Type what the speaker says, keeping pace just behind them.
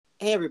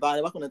Hey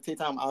everybody, welcome to Tea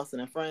Time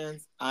Austin and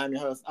Friends. I'm your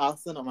host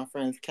Austin with my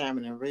friends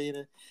Cameron and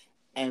Rita.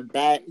 And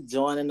back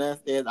joining us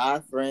is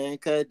our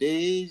friend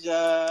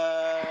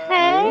Khadijah.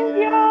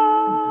 Hey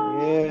y'all.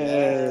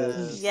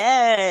 Yes. Yes.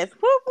 Yes.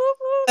 Whoop whoop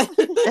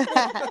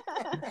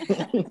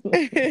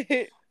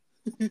whoop.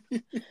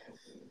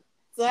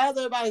 So how's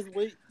everybody's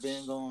week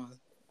been going?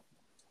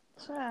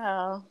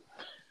 Child.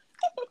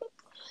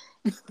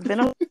 Been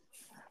a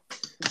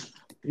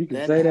You can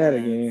That say that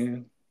has.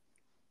 again.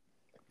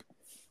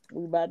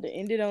 We about to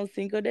end it on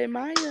Cinco de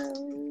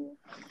Mayo.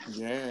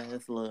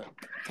 Yes, look.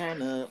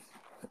 Turn up.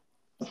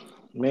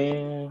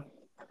 Man,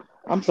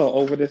 I'm so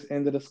over this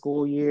end of the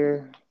school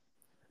year.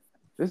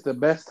 This is the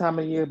best time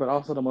of the year, but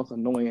also the most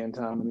annoying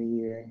time of the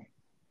year.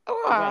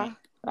 Right. Oh,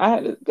 I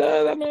had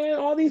I mean,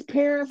 all these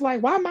parents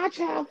like, why my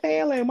child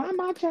failing? Why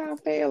my child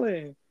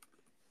failing?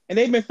 And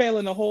they've been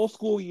failing the whole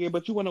school year,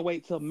 but you want to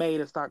wait till May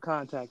to start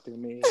contacting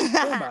me.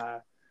 Goodbye.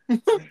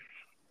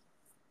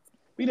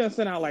 We done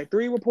sent out like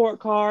 3 report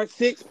cards,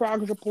 6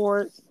 progress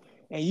reports,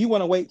 and you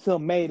want to wait till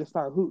May to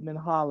start hooting and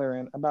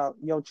hollering about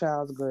your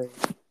child's grade.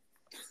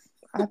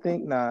 I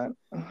think not.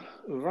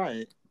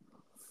 Right.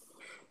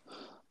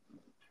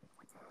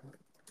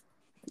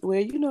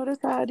 well,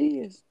 that's how it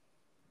is.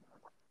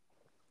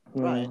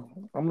 Right.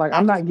 I'm like, I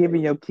I'm just not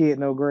giving your kid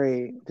no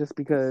grade just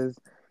because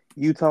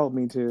you told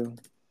me to.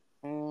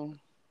 um,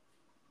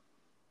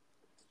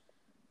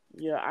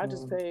 yeah, I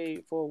just Mm.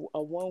 paid for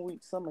a 1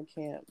 week summer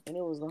camp and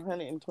it was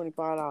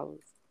 $125.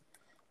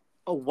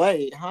 Oh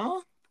wait,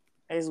 huh?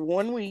 It's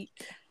 1 week.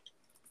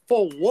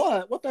 For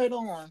what? What they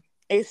doing?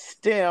 It's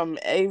STEM,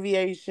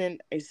 aviation,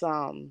 it's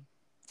I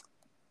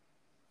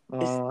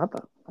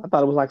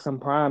thought it was like some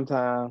prime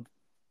time.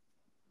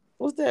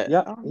 what's that?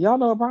 Yeah, y'all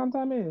know what prime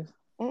time is?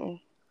 Mm.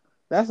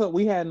 That's what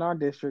we had in our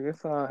district.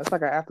 It's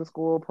like an after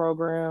school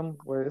program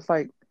where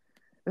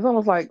it's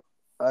almost like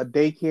a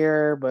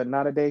daycare, but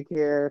not a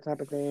daycare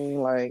type of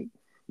thing. Like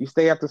you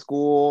stay after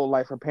school,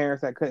 like for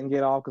parents that couldn't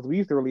get off because we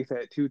used to release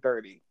at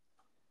 2:30.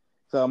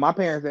 So my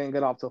parents didn't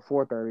get off till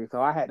 4:30,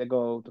 so I had to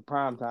go to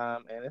prime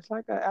time, and it's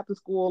like a after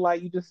school,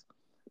 like you just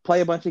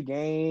play a bunch of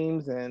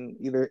games and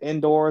either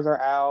indoors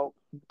or out.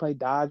 You play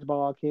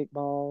dodgeball,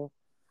 kickball,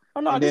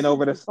 Oh no, this is the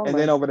and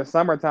then summer. over the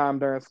summertime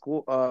during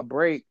school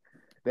break,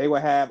 they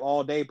would have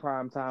all day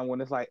prime time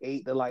when it's like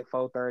 8 to like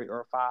 4:30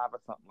 or 5 or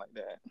something like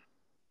that.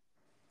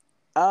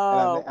 And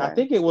Oh, I okay.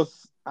 think it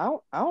was I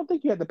don't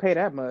think you had to pay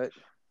that much.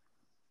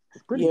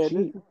 It's pretty Yeah, this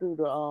cheap. is through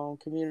the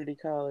community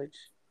college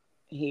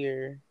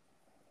here.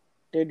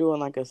 They're doing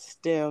like a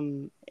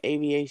STEM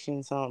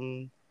aviation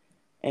something,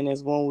 and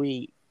it's 1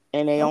 week,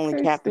 and they only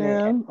Okay, capping it.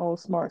 STEM. Oh,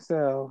 smart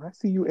cell. I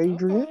see you,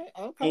 Adrian. Okay,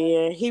 okay.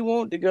 Yeah, he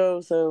wanted to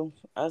go, so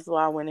that's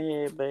why I went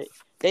ahead. But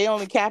they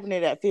only capping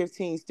it at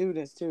 15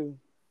 students too.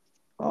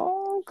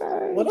 Well,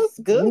 Okay. that's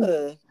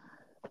good.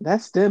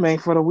 That STEM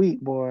ain't for the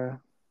weak, boy.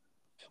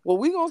 Well,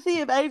 we gonna see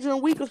if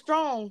Adrian weak or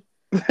strong,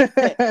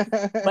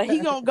 but he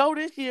gonna go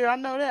this year. I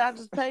know that. I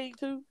just paid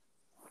too.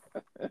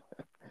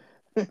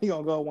 He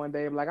gonna go one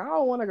day and be like, I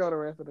don't want to go the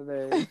rest of the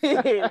day.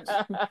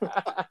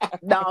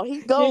 No,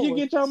 he Can you going.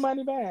 get your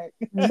money back?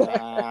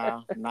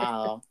 Nah,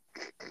 no.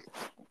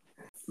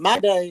 My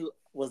day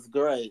was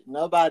great.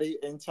 Nobody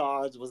in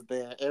charge was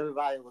there.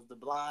 Everybody was the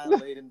blind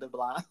leading the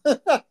blind.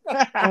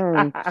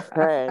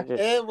 Tragic.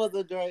 It was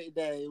a great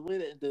day. We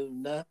didn't do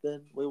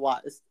nothing. We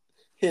watched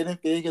Hidden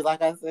Figures,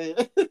 like I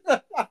said.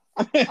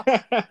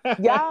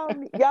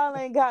 Y'all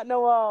ain't got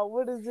no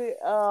what is it,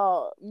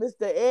 Mr.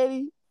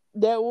 Eddie,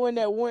 that one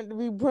that wanted to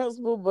be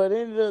principal but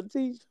ended up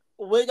teaching.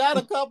 We got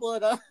a couple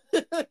of them,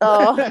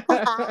 Uh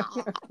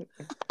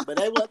but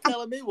they weren't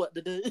telling me what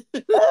to do.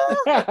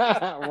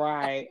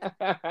 Right.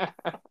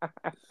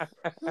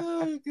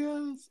 Oh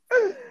gosh.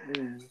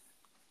 Mm.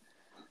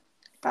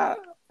 how,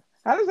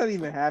 how does that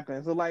even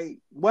happen? So like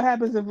what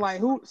happens if like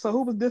who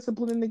was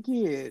disciplining the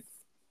kids?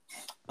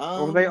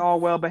 Or were they Um, all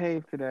well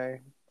behaved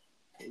today?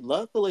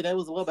 Luckily they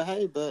was well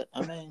behaved, but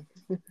I mean,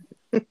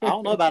 I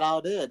don't know about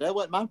all that. That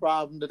wasn't my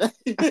problem today.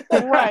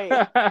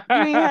 right. You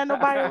ain't had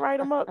nobody to write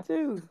them up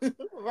too.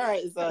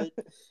 Right. So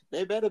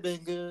they better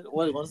been good.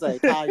 What do you want to say?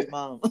 Call your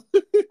mom.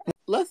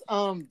 Let's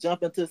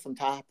jump into some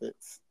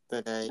topics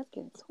today. Let's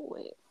get into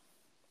it.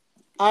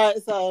 All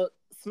right, so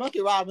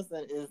Smokey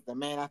Robinson is the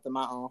man after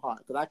my own heart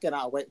because I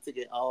cannot wait to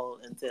get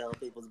old and tell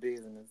people's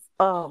business.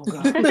 Oh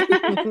god.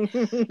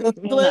 Because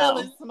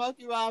clearly No.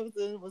 Smokey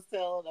Robinson was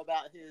telling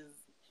about his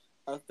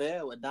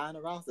affair with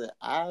Diana Ross that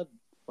I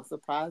was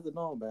surprised to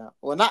know about.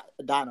 Well, not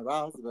Diana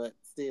Ross, but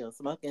still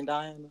Smokey and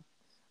Diana.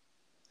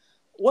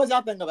 What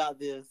y'all think about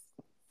this?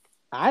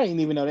 I didn't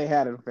even know they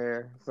had an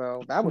affair,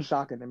 so that was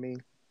shocking to me.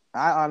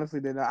 I honestly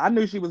didn't know. I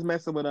knew she was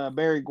messing with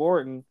Barry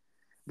Gordon,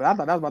 but I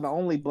thought that was about the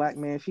only black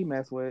man she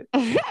messed with.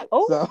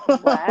 Oh So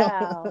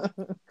wow.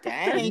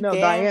 Dang,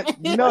 Cameron.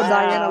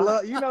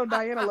 Wow.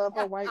 Diana love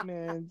her white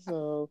man.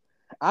 So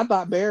I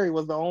thought Barry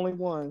was the only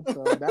one.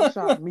 So that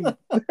shocked me.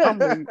 I'm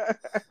weak.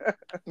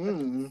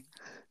 Mm.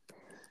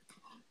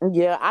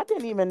 Yeah, I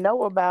didn't even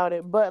know about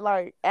it, but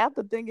like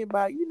after thinking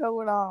about,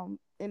 when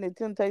in the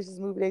Temptations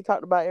movie they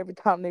talked about every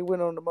time they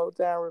went on the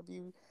Motown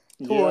review,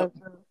 Yep.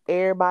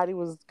 Everybody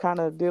was kind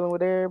of dealing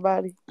with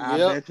everybody. I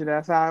Yep. bet you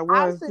that's how it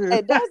I was too.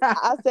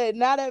 said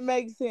now that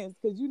makes sense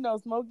because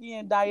Smokey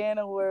and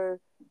Diana were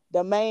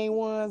the main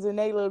ones in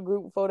their little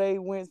group before they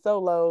went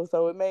solo,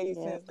 so it made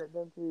sense that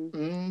them two.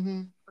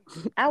 Mm-hmm.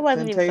 I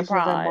wasn't even Temptations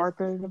and surprised.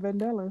 Martha and the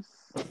Vandellas.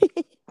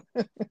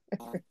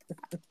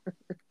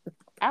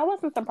 I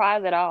wasn't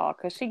surprised at all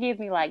because she gives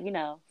me like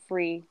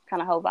free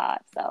kind of hoe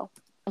vibes. So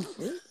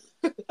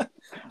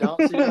Don't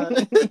she?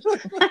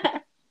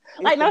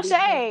 like no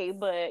shade,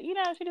 but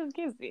she just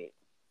gives it.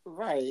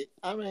 Right.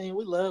 I mean,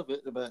 we love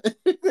it, but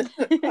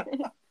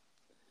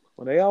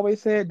Well, they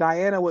always said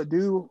Diana would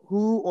do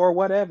who or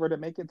whatever to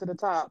make it to the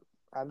top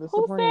of the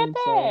Who said Supreme.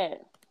 So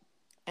that?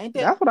 ain't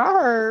that that's what I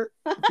heard.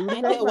 Through the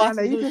ain't that grapevine,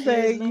 they watching used who to she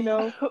say, is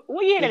now?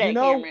 What year did because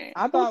that, Cameron?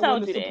 I Who thought when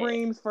told the you that?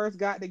 Supremes first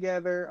got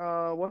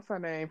together, what's her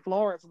name?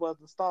 Florence was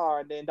the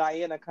star, and then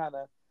Diana kind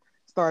of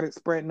started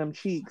spreading them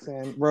cheeks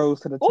and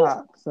rose to the Ooh,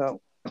 top.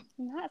 So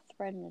not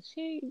spreading the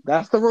cheese.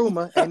 that's the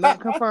rumor. Ain't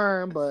nothing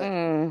confirmed, but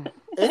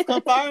It's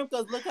confirmed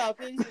because look how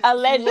big she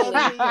Allegedly. was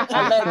then.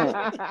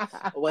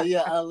 Allegedly. Well,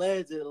 yeah,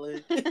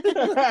 allegedly.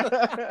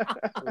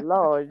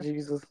 Lord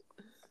Jesus.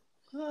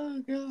 Oh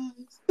gosh.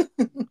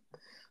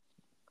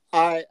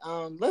 All right,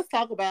 let's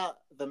talk about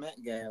the Met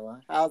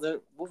Gala.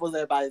 What was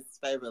everybody's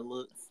favorite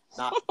looks?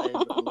 Not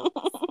favorite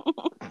looks.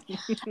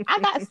 I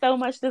got so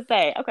much to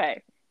say.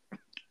 Okay.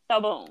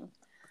 So boom.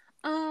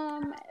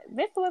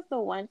 This was the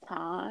one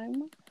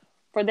time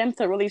for them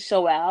to really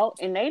show out,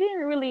 and they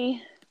didn't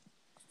really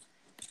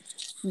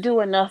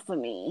do enough for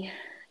me.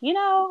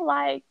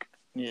 Like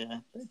Yeah,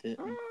 they did.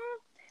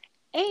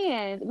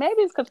 And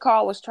maybe it's because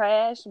Carl was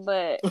trash,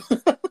 but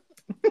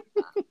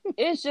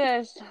it's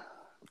just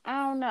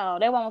I don't know.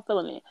 They weren't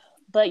feeling it.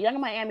 But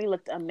Young Miami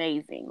looked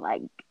amazing,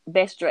 like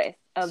best dress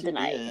of the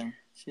night. Did.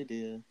 She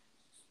did.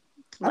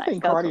 I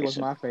think Cardi was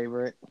my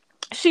favorite.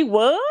 She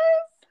was?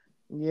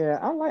 Yeah,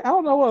 I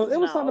don't know what it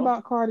was something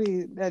about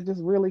Cardi that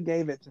just really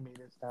gave it to me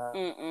this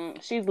time.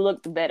 She's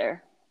looked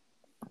better.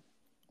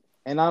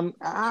 And I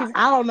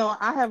don't know.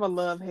 I have a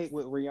love-hate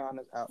with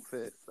Rihanna's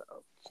outfit, so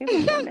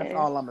that's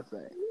all I'm gonna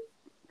say.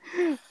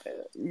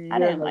 I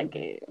didn't like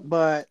it.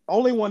 But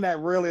only one that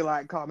really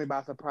caught me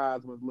by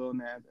surprise was Lil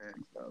Nas X,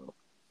 though.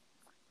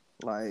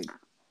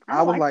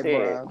 I was like,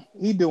 bruh,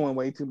 he doing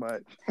way too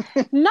much.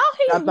 No,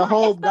 he's got the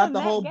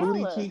not. whole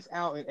booty cheeks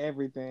out and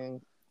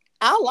everything.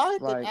 I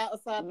liked it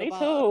outside the me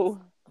box.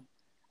 Too.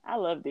 I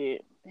loved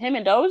it. Him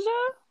and Doja?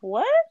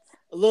 What?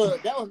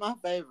 Look, that was my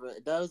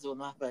favorite. Doja was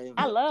my favorite.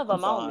 I love a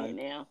moment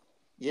now.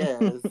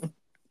 Yes.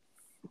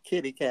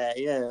 Kitty cat,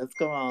 yes.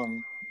 Come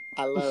on.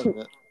 I love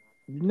it.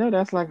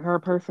 That's like her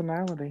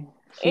personality.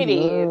 It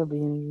is.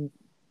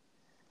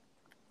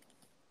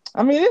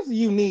 I mean, it's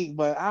unique,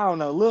 but I don't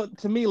know. Look,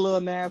 to me, Lil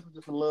Nas was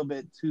just a little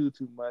bit too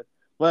much.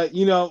 But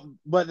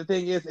but the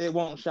thing is, it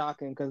won't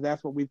shock him because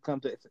that's what we've come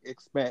to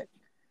expect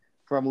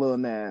from Lil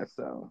Nas.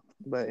 So,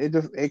 but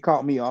it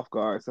caught me off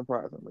guard,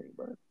 surprisingly.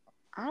 But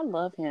I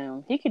love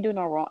him. He can do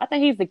no wrong. I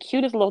think he's the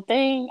cutest little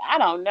thing. I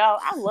don't know.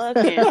 I love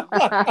him.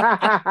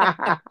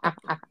 I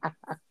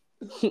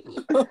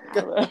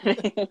love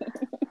him.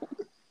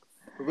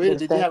 Rita,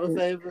 did you have a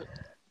favorite?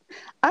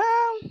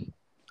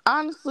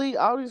 Honestly,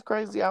 all these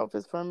crazy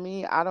outfits for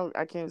me,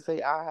 I can't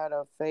say I had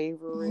a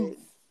favorite.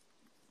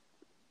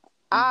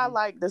 I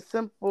like the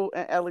simple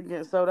and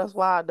elegant, so that's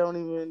why I don't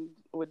even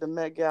with the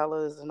Met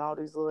Galas and all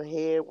these little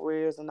head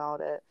wears and all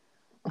that.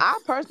 I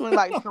personally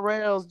like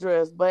Terrell's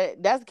dress,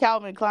 but that's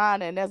Calvin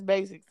Klein and that's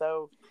basic,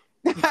 so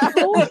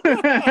Terrell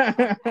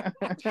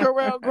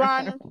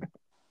Griner.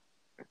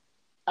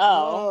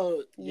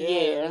 Oh,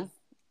 yeah.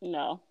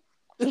 No.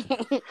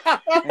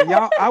 And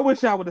y'all, I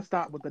wish y'all would have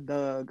stopped with the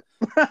Doug.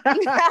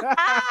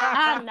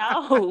 I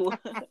know.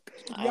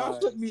 Y'all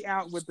took me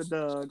out with the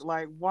Doug.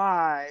 Like,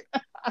 why?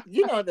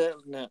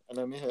 That. No,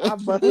 let me hear. I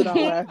busted out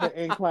laughing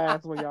in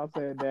class when y'all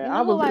said that.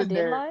 I was sitting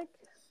there. Like?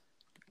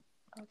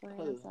 Okay,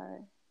 I'm sorry.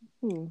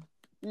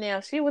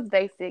 Now she was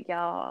basic,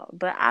 y'all,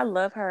 but I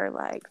love her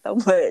so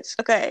much.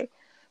 Okay,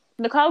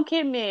 Nicole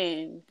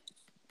Kidman.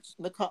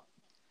 Nicole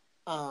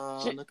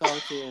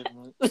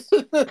Kidman.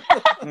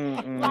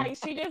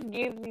 She just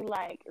gives me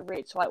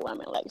rich white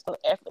woman so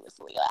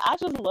effortlessly. I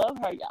just love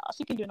her, y'all.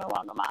 She can do no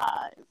wrong in my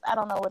eyes. I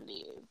don't know what it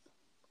is.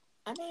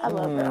 I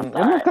love her. It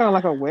looks kind of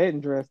like a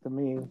wedding dress to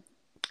me.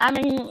 I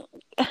mean,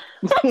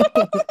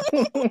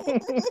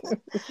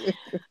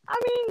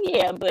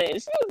 yeah, but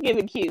she was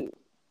giving cute.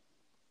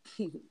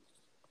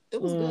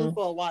 It was good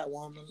for a white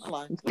woman. I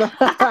like it.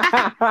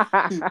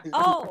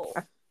 Oh,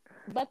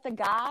 but the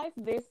guys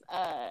this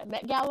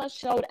Met Gala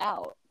showed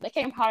out. They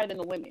came harder than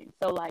the women.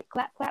 So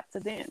clap to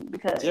them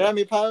because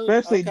Jeremy Post,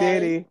 especially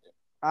Diddy.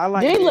 I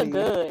like Diddy. Diddy Look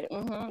good.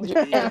 Mm-hmm.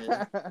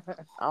 Yeah.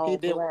 He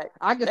did.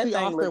 I can see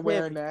Austin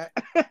wearing that.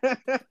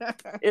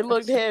 It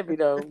looked heavy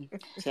though.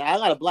 Yeah, I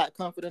got a black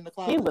comfort in the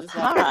closet. He was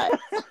hot.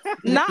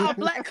 Not a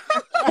black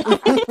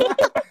comfort.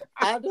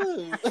 I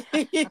do.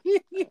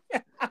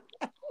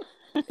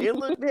 It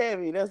looked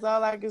heavy. That's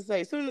all I can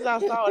say. As soon as I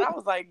saw it, I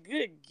was like,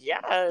 "Good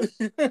gosh!"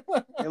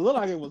 It looked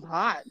like it was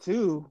hot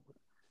too.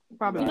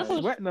 probably Right.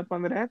 sweating up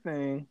under that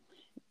thing.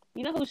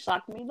 You know who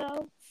shocked me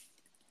though?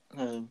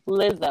 Who?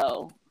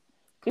 Lizzo,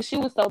 because she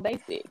was so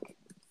basic,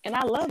 and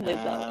I love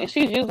Lizzo, and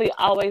she's usually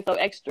always so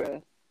extra,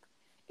 and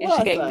she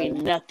What I gave me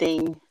say?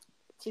 nothing.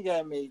 She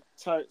gave me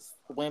church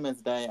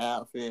Women's Day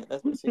outfit.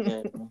 That's what she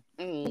gave me.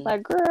 It's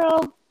like,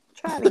 girl,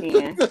 try it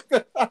again.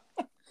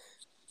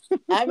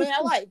 I mean,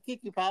 I like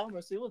Kiki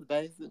Palmer. She was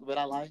basic, but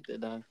I liked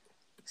it though.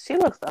 She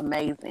looks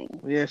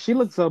amazing. Yeah, she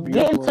looks so Get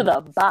beautiful. into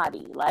the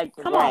body, like,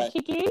 come on, Right.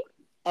 Kiki.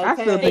 I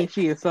still Okay. think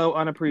she is so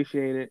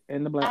unappreciated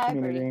in the Black I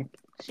agree. community.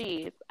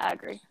 She is. I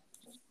agree.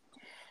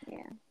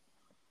 Yeah,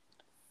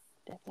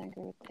 definitely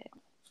agree with that.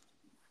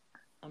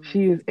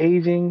 She is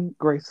aging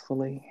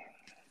gracefully.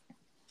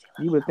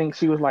 You would think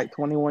she was like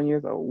 21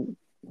 years old.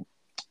 She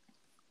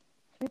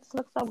just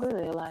looks so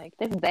good. Like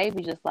this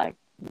baby, just like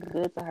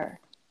good to her.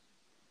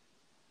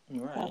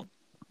 Right. So,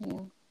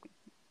 yeah.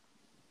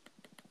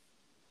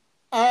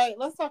 All right,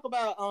 let's talk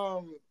about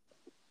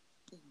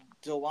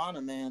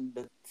Joanna Man,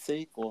 the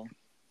sequel.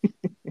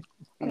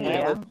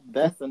 Yeah.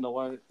 That's in the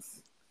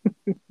works.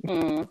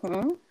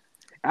 Mm-hmm.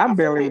 I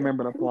barely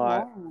remember the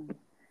plot.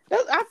 I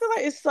feel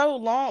like it's so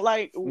long.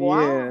 Like,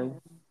 why? Yeah.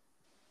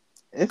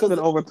 It's been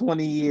over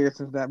 20 years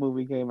since that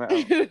movie came out.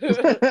 Because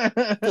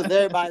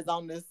everybody's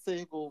on this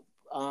sequel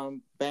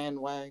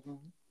bandwagon.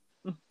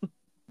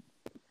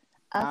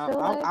 I'm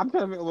trying to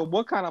think, well,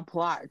 what kind of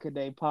plot could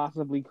they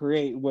possibly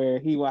create where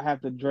he would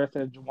have to dress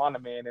as Joanna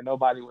Man and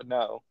nobody would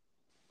know?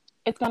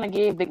 It's gonna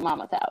give Big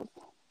Mama's house.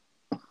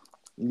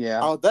 Yeah.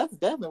 Oh, that's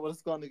definitely what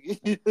it's going to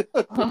give.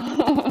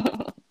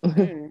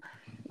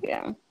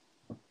 Yeah.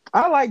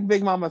 I like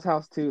Big Mama's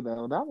House too,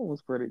 though. That one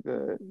was pretty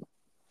good.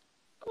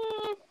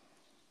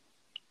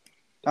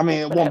 I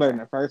mean, it wasn't better than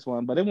the first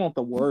one, but it wasn't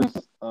the worst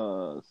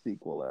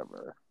sequel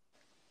ever.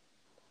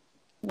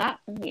 Not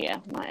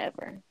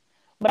ever.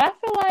 But I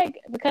feel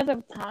like because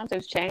of times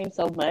have changed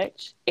so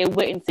much, it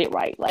wouldn't sit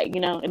right. Like,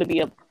 it'll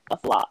be a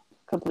flop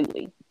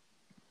completely.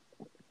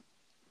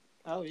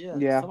 Oh, yeah.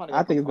 Yeah,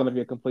 I think it's going to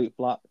be a complete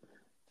flop.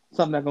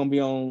 Something that's going to be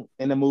on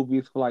in the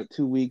movies for like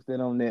 2 weeks, then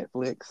on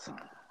Netflix.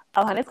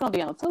 Oh, and it's going to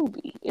be on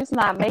Tubi. It's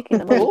not making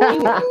the movie.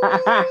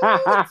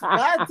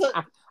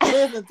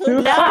 Listen,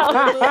 Tubi.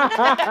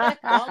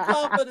 Don't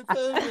come for the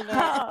Tubi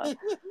now.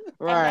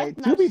 Right.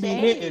 No Tubi be shade.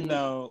 hitting,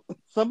 though.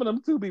 Some of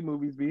them Tubi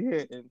movies be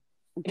hitting.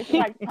 It's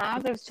like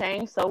times have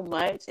changed so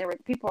much, and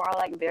people are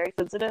like very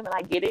sensitive, and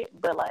I get it,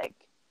 but like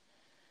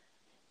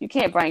you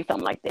can't bring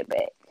something like that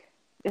back.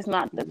 It's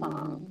not the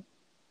time.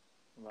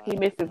 Right. He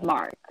missed his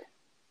mark.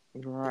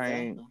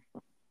 Right.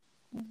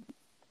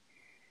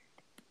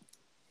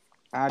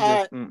 I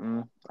ain't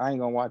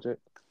gonna watch it.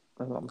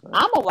 That's what I'm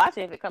gonna watch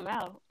it if it come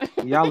out.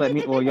 Y'all let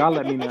me know.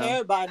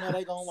 Everybody know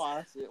they gonna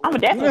watch it. I'm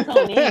definitely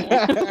tune in.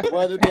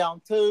 Whether it be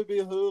on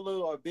Tubi,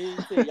 Hulu, or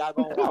BT, y'all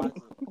gonna watch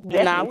it.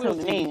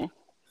 Definitely tuning in.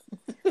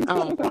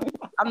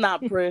 I'm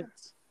not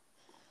pressed.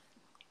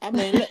 I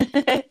mean,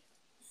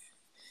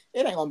 it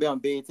ain't gonna be on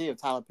BT if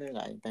Tyler Perry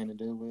got anything to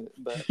do with it.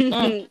 But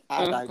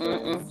I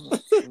digress.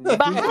 But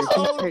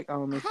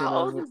how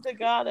old is the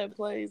guy that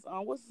plays?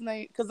 What's his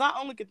name? Because I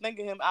only could think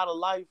of him out of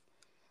Life.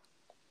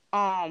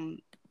 The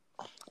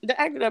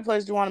actor that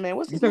plays Joanna Man.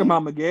 What's his name? You talking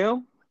about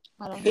Miguel?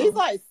 He's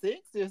like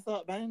 60 or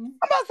something, baby. I'm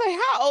about to say,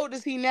 how old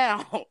is he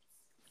now?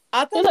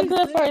 I think he look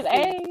good for his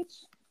age.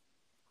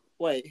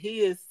 Wait,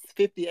 he is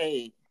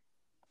 58.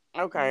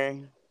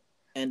 Okay.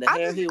 And the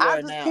hair he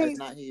wears now is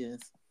not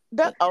his.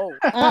 What?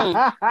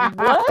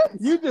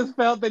 You just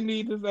felt the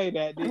need to say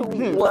that, didn't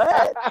you?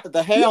 What?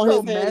 The hair on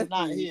his head is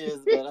not his,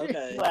 but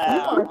okay.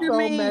 Wow. What you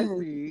mean?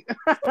 Messy.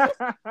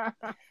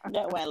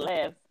 That went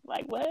left.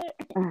 Like what?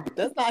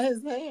 That's not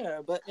his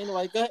hair. But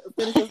anyway, go ahead,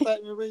 finish your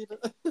statement, Rita.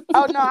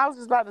 Oh no, I was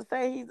just about to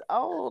say he's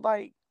old.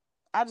 Like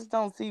I just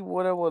don't see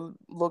what it would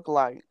look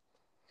like.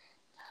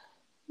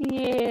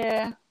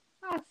 Yeah,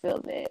 I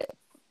feel that.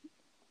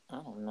 I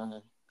don't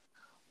know.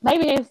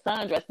 Maybe his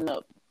son dressing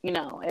up,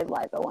 as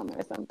like a woman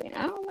or something.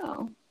 I don't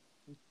know.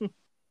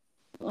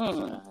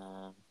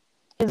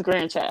 His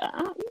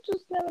grandchild. You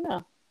just never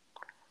know.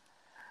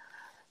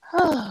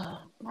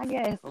 I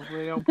guess.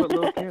 Hopefully they don't put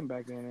Lil' Kim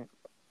back in it.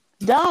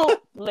 Don't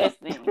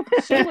listen.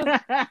 She was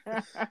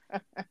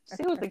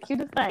the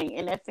cutest thing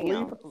in that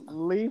film.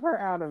 Leave her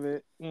out of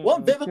it.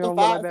 What Vivica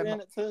Fox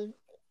in it too?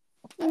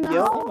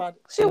 No,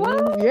 she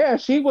was. Yeah,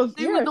 she was.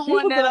 She was the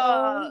one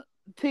that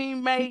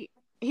teammate.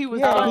 He was.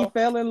 He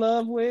fell in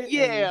love with.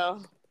 Yeah.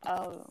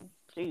 Oh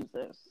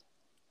Jesus!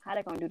 How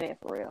they gonna do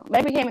that for real?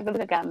 Maybe him and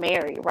Vivica got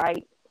married,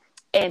 right?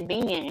 And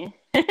then,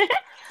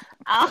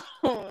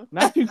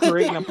 not you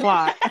creating a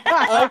plot,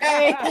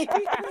 okay?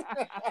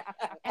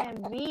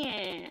 And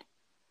then,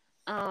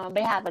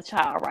 they have a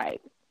child,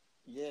 right?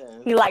 Yeah.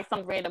 He likes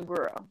some random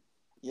girl.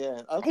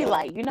 Yeah. Okay. He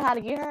like, you know how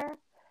to get her?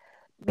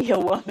 Be a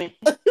woman.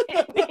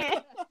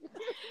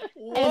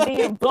 and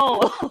then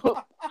boom.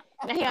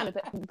 Now he on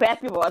the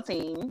basketball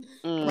team,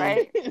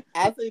 right?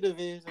 I see the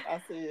vision.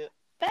 I see it.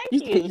 Thank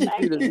you.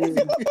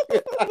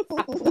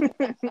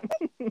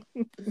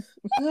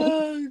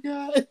 Oh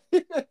God.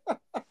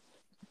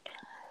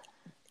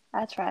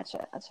 I try.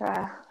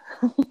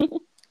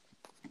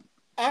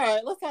 All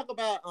right, let's talk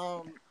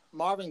about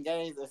Marvin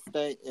Gaye's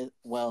estate is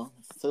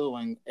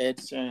suing Ed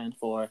Sheeran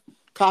for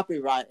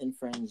copyright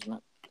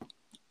infringement.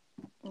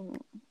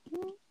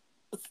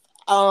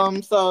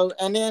 So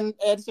and then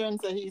Ed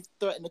Sheeran said he's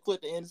threatened to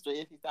quit the industry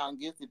if he's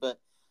found guilty, but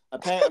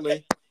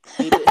apparently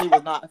he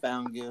was not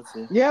found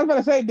guilty. Yeah, I was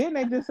gonna say, didn't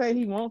they just say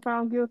he won't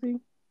found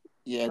guilty?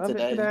 Yeah, of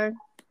today. It today?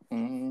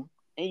 Mm-hmm.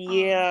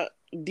 Yeah,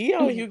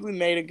 D.O. Hughley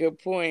made a good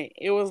point.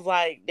 It was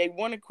like they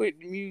want to quit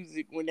the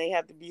music when they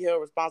have to be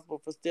held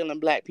responsible for stealing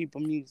black people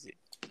music.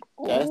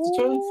 That's the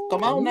truth.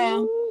 Come on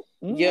now.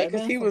 Yeah,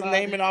 because he was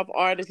naming off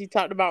artists. He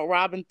talked about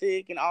Robin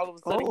Thicke, and all of a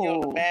sudden he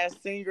on The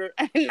Masked Singer.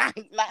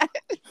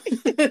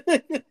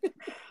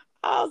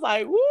 I was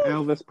like, woo.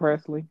 Elvis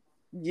Presley.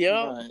 Yep.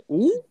 Right.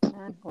 Ooh.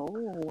 Oh,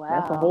 wow.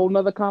 That's a whole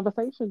nother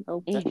conversation.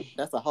 Okay.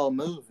 That's a whole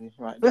movie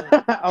right there.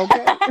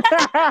 Okay.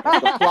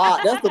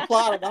 That's the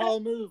plot of the whole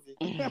movie.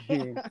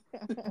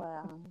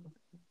 Wow.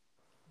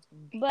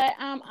 But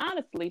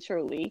honestly,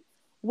 truly,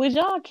 would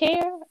y'all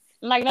care?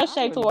 Like, no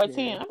shade towards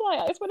him. I'm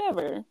like, it's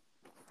whatever.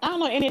 I don't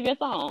know any of your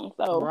songs,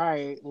 so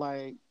right,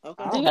 like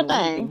okay. Do your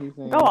thing.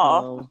 Go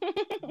off.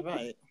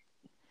 Right.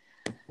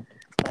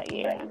 But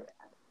yeah.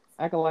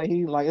 Acting like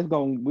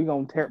we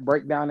gonna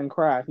break down and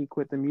cry if he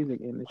quit the music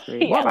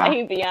industry. Yeah, like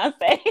he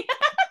Beyonce.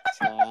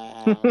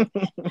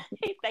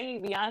 He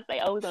saying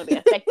Beyonce. Oh, we're gonna be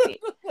affected.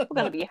 We're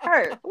gonna be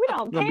hurt. We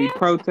don't care. We're gonna be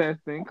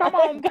protesting. Come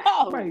on,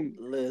 go. Wait.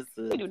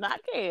 Listen. We do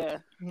not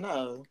care.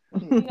 No.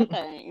 Do your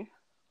thing.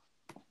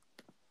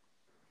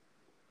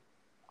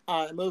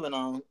 All right, moving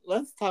on.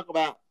 Let's talk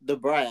about the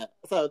Brat.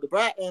 So the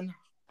Brat and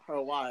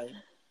her wife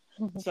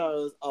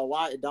chose a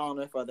white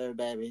donor for their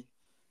baby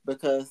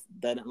because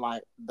they didn't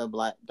like the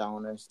black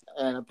donors,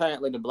 and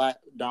apparently the black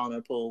donor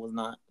pool was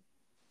not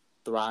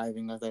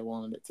thriving as they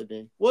wanted it to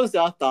be. What is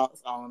y'all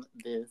thoughts on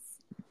this?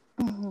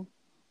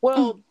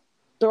 Well,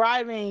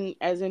 thriving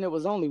as in it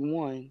was only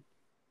one.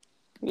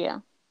 Yeah.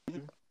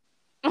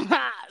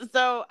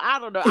 So I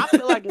don't know. I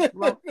feel like I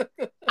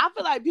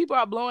feel like people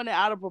are blowing it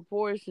out of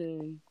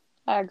proportion.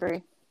 I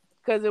agree.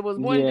 Because it was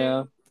one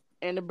dude,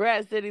 and the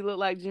Brat said he looked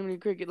like Jiminy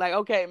Cricket. Like,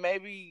 okay,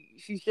 maybe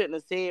she shouldn't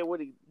have said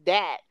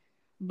that.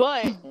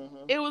 But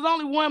it was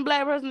only one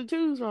black person to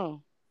choose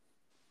from.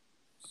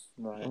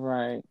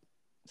 Right.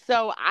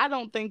 So I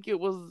don't think it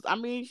was. I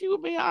mean, she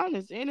was being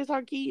honest, and it's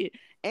her kid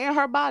and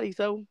her body.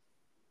 So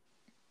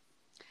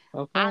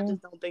I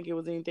just don't think it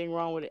was anything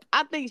wrong with it.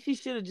 I think she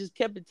should have just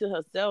kept it to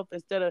herself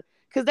instead of,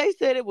 because they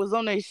said it was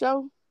on their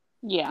show.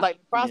 Yeah. Like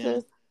the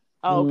process. Yeah.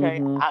 Oh, okay.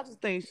 Mm-hmm. I just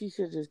think she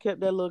should just kept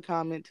that little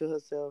comment to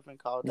herself and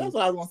called it. That's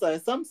what I was gonna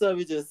say. Some stuff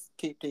you just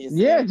keep to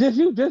yourself. Yeah,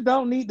 you just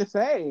don't need to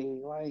say.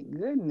 Like,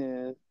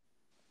 goodness.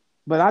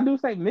 But I do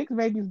say mixed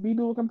babies be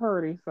looking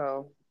pretty,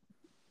 so.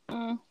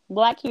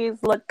 Black kids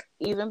look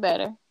even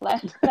better.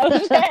 Like, no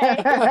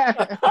shade.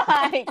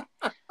 Like,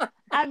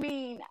 I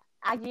mean,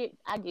 I get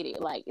it.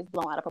 Like, it's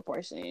blown out of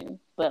proportion.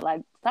 But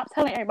like, stop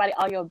telling everybody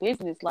all your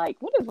business. Like,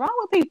 what is wrong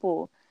with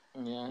people?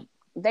 Yeah.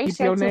 They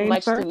share too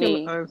much to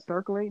me.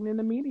 Circulating in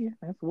the media.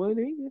 That's what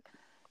it is.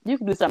 You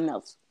can do something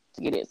else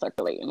to get it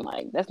circulating.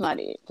 Like, that's not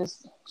it.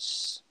 Just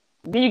shh.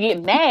 Then you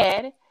get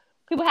mad.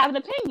 People have an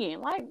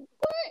opinion. Like,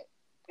 what?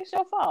 It's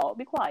your fault.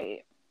 Be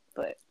quiet.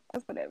 But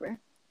that's whatever.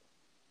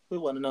 We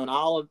wouldn't have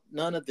known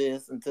none of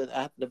this until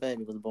after the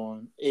baby was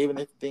born. Even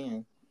if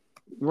then.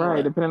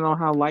 Right, depending on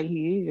how light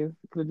he is.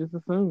 Could have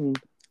just assumed.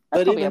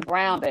 That's gonna be a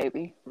brown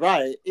baby.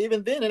 Right.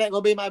 Even then, it ain't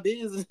gonna be my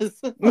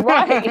business.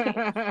 Right.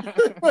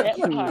 That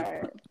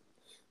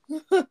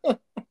part.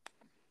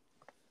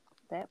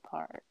 That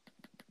part.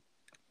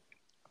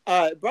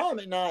 All right. Brian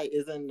McKnight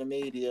is in the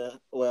media.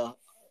 Well,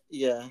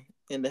 yeah,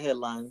 in the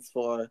headlines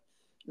for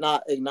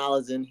not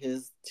acknowledging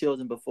his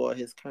children before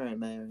his current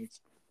marriage.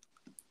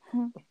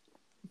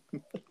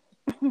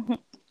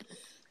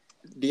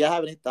 Do y'all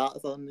have any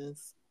thoughts on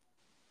this?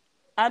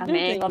 I do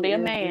man think gonna be a it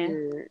is man.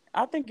 weird.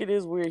 I think it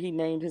is weird he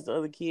named his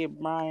other kid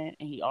Brian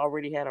and he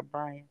already had a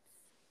Brian.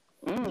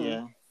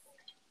 Yeah.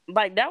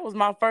 Like, that was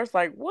my first,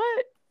 like,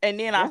 what? And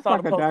then That's I saw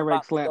like the a post direct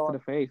about slap to the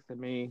face to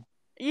me.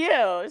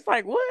 Yeah, it's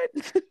like,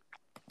 what?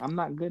 I'm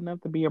not good enough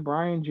to be a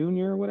Brian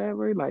Jr. or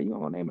whatever. Like, you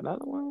want to name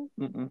another one?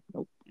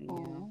 Nope. Yeah.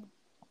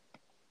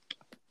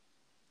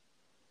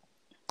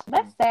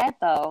 That's sad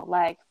though.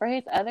 Like, for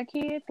his other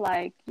kids,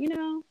 like, you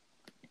know,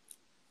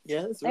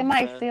 yeah, they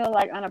might feel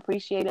like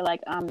unappreciated,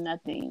 like I'm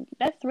nothing.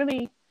 That's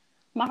really,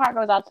 my heart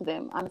goes out to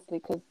them, honestly,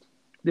 because.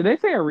 Did they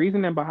say a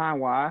reasoning behind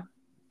why?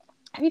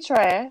 He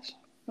trash.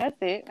 That's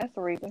it. That's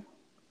the reason.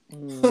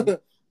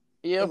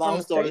 Yeah.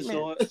 Long story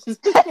short.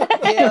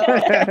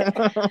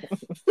 Yeah.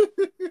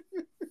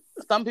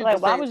 Some people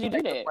like, why say would you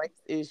do that? A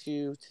race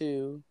issue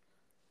too.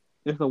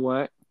 It's a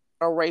what?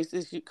 A race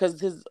issue because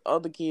his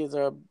other kids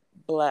are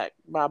black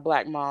by a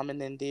black mom, and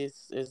then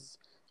this is,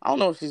 I don't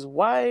know if she's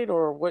white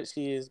or what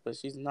she is, but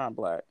she's not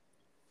black.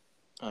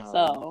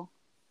 So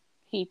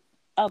he's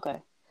a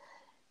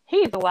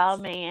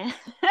wild man.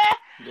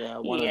 Yeah,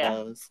 one of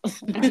those.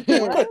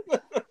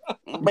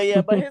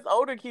 But his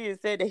older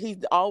kids said that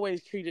he's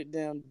always treated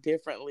them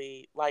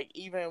differently. Like,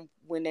 even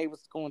when they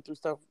was going through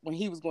stuff, when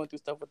he was going through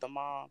stuff with the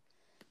mom,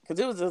 because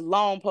it was this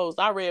long post.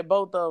 I read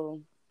both of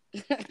them.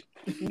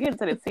 Get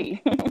to the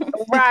tea.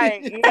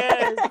 Right,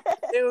 yes.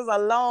 It was a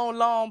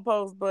long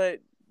post, but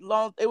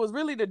it was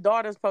really the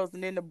daughter's post,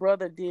 and then the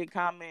brother did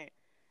comment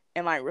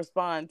and like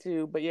respond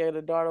to. But yeah,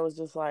 the daughter was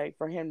just like,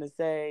 for him to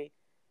say,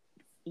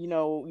 you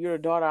know, you're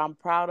the daughter I'm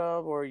proud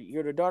of, or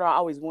you're the daughter I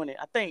always wanted.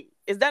 I think,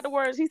 is that the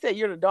words? He said,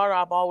 you're the daughter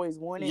I've always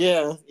wanted.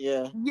 Yeah.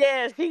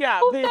 Yeah, she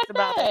got Who pissed said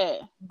about that.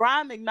 that?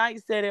 Brian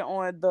McKnight said it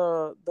on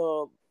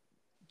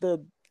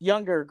the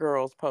younger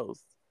girl's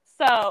post.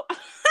 So,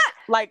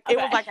 Like, it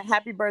was okay. like a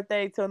happy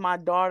birthday to my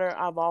daughter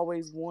I've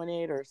always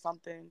wanted or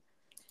something.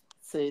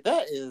 See,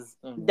 that is...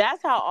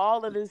 That's how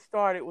all of this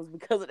started, was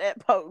because of that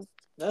post.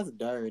 That's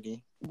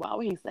dirty. Why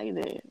would he say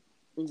that?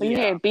 So you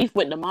had beef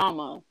with the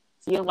mama.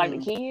 So you don't like the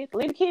kids?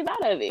 Leave the kids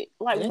out of it.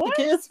 Like, It ain't what?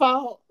 the kids'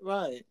 fault.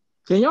 Right.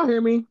 Can y'all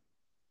hear me?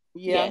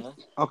 Yeah.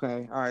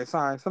 Okay. All right.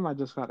 Sorry. Somebody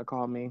just got to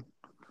call me.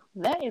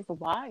 That is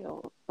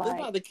wild. It's Like,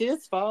 not the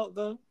kids' fault,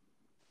 though.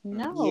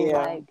 no, Yeah.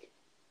 like...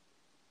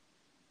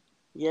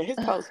 Yeah, his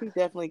post, he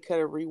definitely could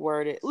have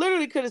reworded.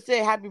 Literally could have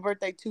said, happy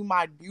birthday to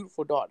my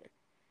beautiful daughter.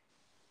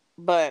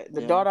 But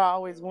the daughter I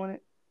always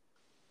wanted.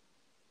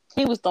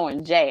 He was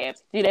throwing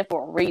jabs. Did that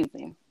for a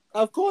reason.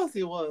 Of course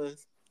he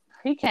was.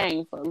 He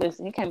came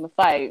to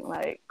fight.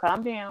 Like,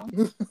 calm down.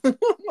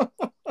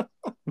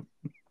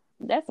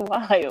 That's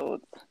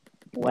wild.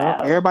 Wow.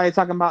 Well, everybody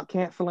talking about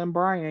canceling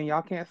Brian.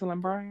 Y'all canceling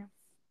Brian?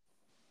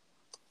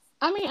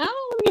 I mean, I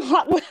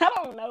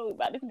don't know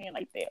about this man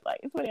like that.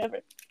 Like, it's whatever.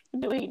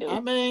 Do what he do. I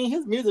mean,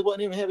 his music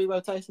wasn't even heavy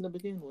rotation to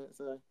begin with,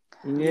 so...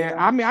 Yeah.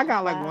 I mean, I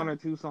got like one or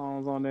two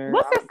songs on there.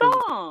 What's his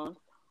song?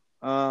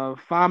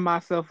 Find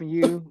Myself in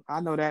You.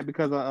 I know that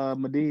because of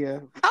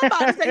Medea. I'm about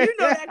to say, you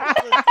know that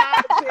because of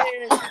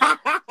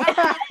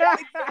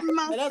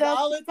And that's the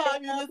only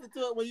time you listen to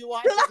it when you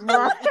watch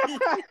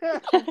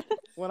it.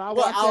 When I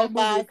watch that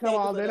movie come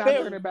on, then I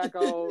turn it back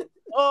on.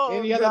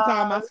 Any other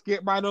time, I skip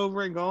right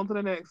over and go on to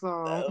the next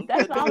song.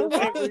 That's all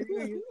it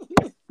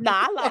was.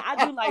 Nah,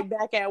 I do like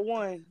Back at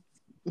One.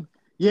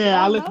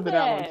 Yeah, I I listen to know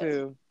that one that.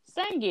 too.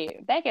 Sing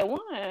it. Back at one.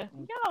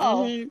 Yo.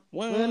 Mm-hmm.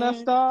 When I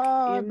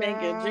start, you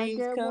make your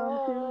dreams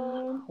come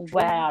true.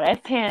 Wow,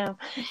 that's him.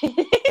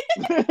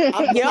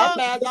 I'm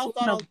glad y'all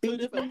thought on two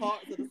different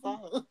parts of the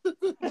song.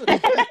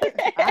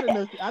 I didn't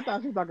know. I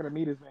thought she was talking to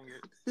me this finger.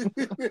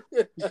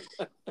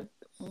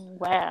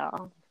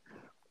 Wow.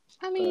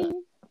 I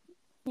mean,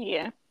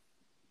 yeah.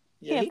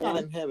 Yeah, he got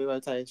in heavy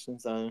rotation,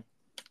 so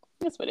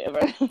It's whatever.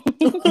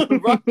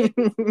 right.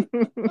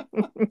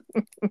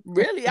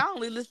 Really, I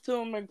only listen to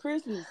him at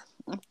Christmas.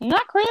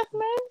 Not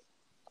Christmas.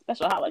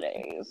 Special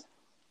holidays.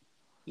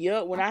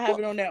 Yep, when I have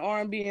it on that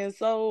R&B and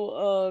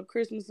soul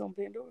Christmas on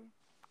Pandora.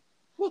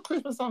 What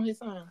Christmas song he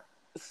sang?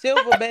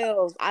 Silver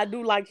Bells. I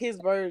do like his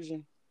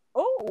version.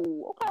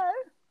 Oh, okay.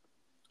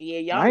 Yeah,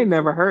 y'all. I ain't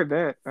never heard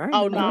that.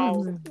 Oh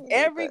no!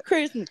 Every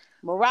Christmas,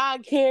 Mariah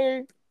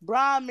Carey,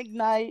 Brian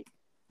McKnight,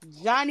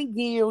 Johnny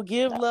Gill,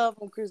 Give Love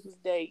on Christmas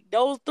Day.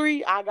 Those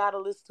three, I gotta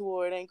listen to,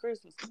 or it ain't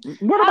Christmas.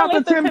 What about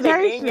the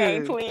Temptations?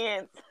 Gang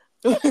Twins.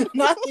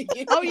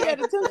 Oh yeah,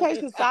 the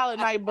Temptations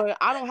Silent Night, but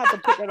I don't have to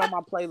put that on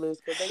my playlist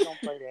because they don't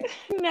play that.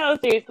 No,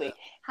 seriously.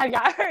 Have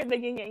y'all heard the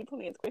Gang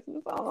Twins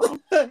Christmas song?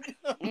 No,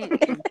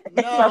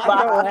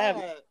 I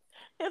haven't.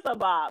 It's a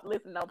bop.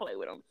 Listen, don't play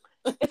with them.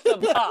 It's a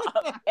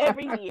bop.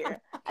 Every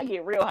year, I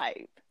get real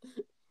hype.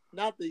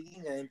 Not the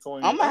Yin Yang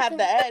Twins. I'm gonna have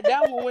to add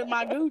that one with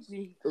my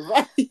Gucci.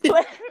 Right.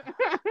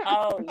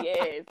 Oh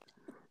yes.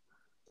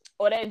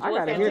 Or that I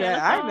gotta hear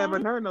that. I ain't never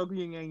heard no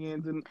Yin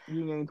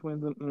Yang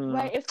Twins.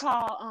 Wait, it's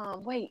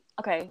called wait,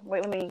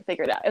 let me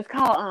figure it out. It's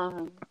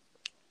called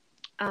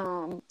I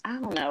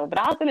don't know, but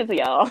I'll send it to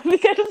y'all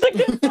because it's a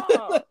good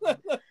song.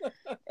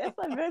 It's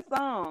a good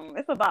song.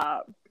 It's a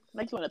bop.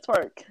 Makes you want to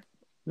twerk.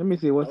 Let me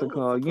see, what's it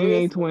called? Yin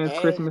Yang Twins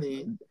Christmas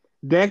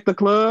Deck the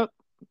Club.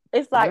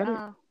 It's like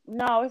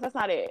no, that's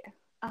not it.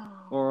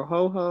 Or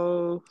Ho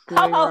Ho. Ho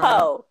Ho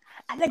Ho.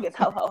 I think it's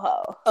Ho Ho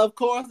Ho. Of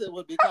course it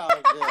would be called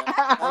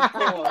that. Of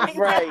course.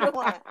 Right.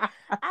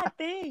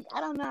 I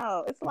don't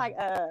know. It's like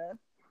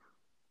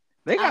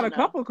they got a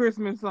couple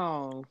Christmas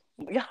songs.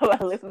 Y'all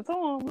gotta listen to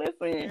them.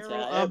 Listen.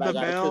 Carol of the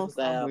Bells.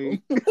 I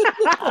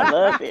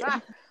love it.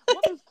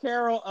 What is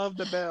Carol of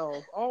the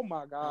Bells? Oh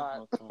my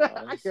God. Oh,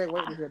 I can't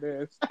wait to hear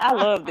this. I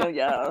love them,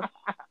 y'all.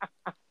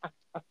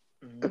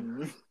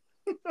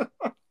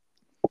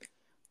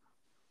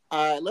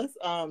 All right, let's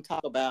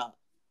talk about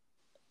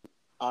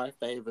our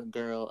favorite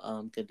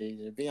girl,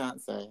 Khadijah,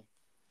 Beyonce.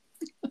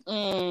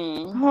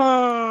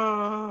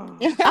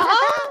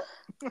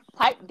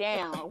 Pipe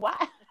down.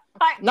 Why?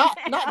 Not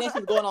that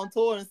she's going on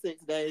tour in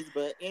 6 days,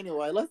 but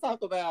anyway, let's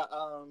talk about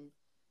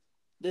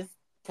this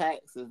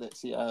taxes that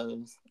she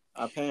owes.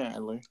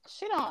 Apparently,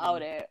 she don't owe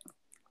that.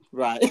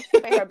 Right.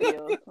 Pay her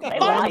bills.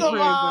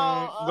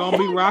 Gonna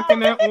be rocking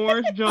that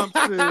orange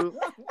jumpsuit.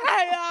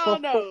 I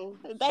don't know.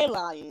 They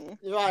lying.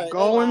 Right.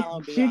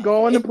 She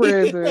going to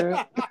prison.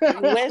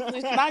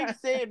 Wesley Snipes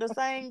said the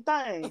same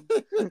thing.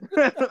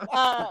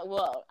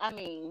 Well, I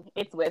mean,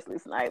 it's Wesley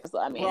Snipes, so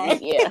I mean,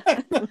 yeah.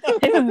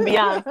 This is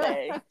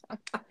Beyonce.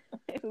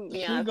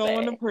 Beyonce. She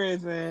going to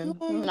prison.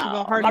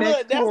 No, Her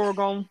next tour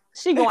going.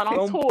 She going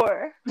on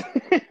tour.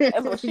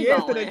 That's what she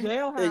going. To the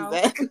jailhouse.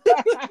 Exactly.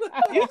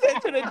 You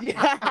said to the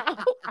jail.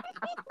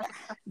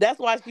 That's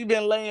why she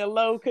been laying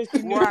low because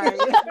she knew Right.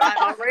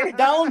 already.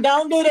 Don't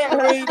do that,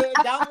 Rita.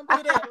 Don't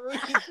do that,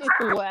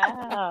 Rita.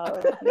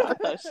 Wow, y'all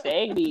so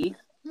shady.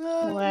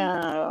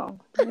 Wow,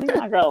 leave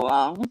my girl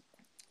alone.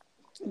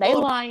 They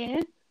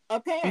lying.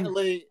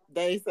 Apparently,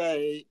 they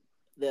say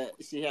that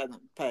she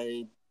hasn't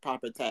paid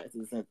proper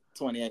taxes since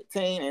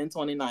 2018 and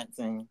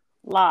 2019.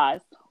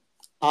 Lies.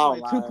 All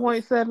Like lies.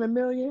 2.7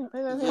 million.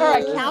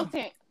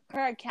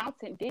 Her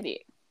accountant did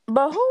it.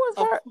 But who is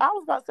her? I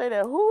was about to say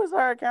that. Who is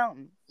her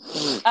accountant?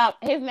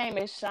 His name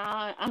is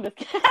Sean. I'm just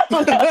kidding.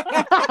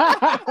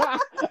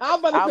 I'm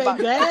about to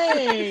say,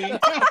 dang.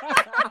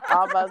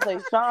 I'm about to say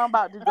Sean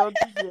about to go to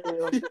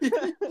jail.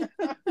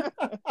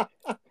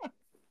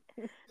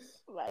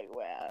 Like,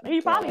 wow. He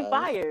probably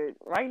fired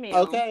right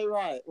now. Okay,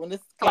 right. When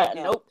this comes out,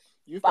 nope.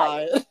 You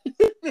fired.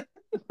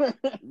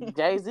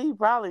 Jay-Z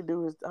probably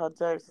do her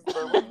taxes, but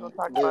we're going to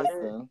talk about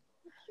that.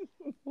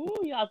 Ooh,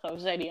 y'all so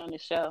shady on the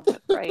show. That's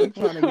crazy. He's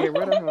trying to get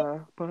rid of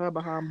her, put her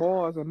behind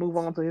bars, and move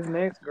on to his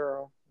next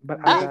girl. But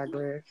I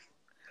digress.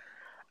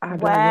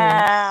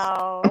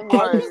 Wow.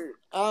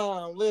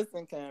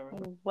 Listen,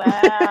 Cameron.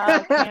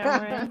 Wow,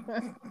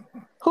 Cameron.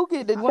 Who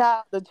get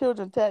the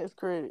children tax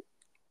credit?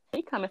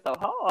 He coming so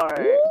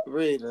hard.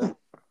 Rita.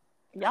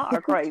 Y'all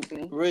are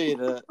crazy.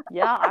 Rita.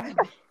 Y'all are.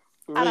 Rita.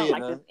 I don't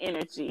like this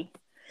energy.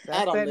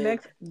 That's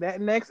that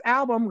next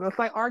album looks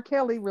like R.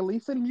 Kelly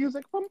releasing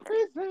music from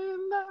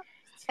prison.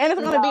 And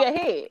it's gonna be a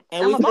hit.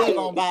 And we're still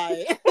gonna buy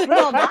it. We're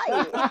gonna buy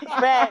it.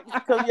 Facts,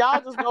 because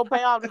y'all just gonna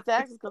pay off the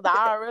taxes because the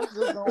IRS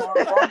just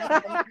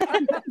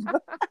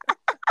gonna.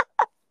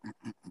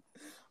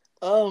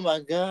 Oh my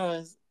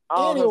gosh.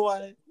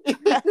 Anyway.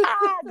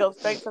 Go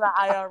straight to the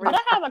IRS. But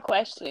I have a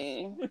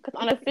question. Because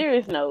on a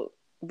serious note,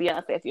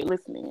 Beyonce, if you're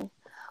listening,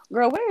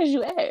 girl, where is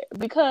you at?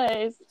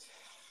 Because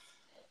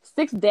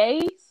 6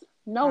 days,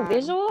 no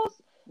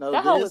visuals. No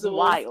that visuals, hoe was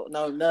wild.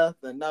 No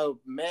nothing. No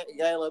MET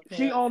Gala.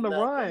 She on the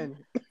run.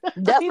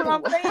 That's what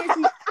I'm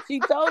saying. She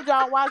told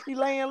y'all why she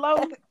laying low.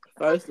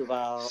 First of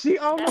all, she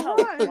on the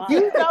run.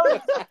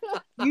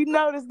 You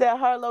notice that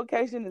her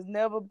location is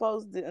never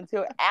posted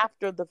until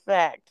after the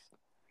fact.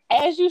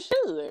 As you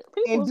should.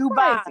 In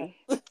Dubai.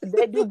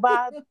 They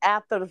Dubai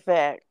after the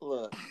fact.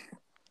 Look, as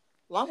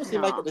long as she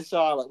make it to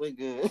Charlotte, we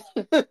good.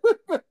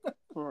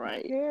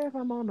 Right. Yes,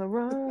 I'm on the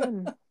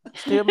run.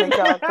 She'll make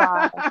y'all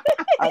sign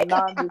a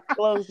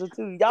non-disclosure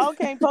too. Y'all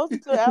can't post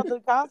it till after the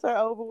concert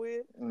over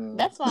with.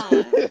 That's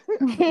fine.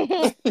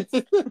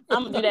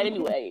 I'm gonna do that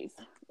anyways.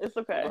 It's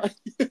okay.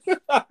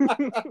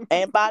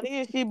 And by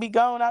then she'll be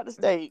going out the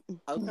state.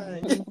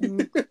 Okay.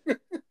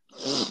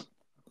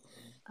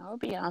 Oh,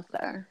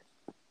 Beyonce.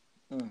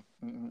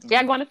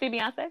 Y'all going to see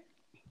Beyonce?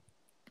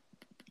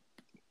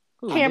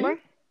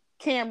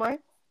 Cameron?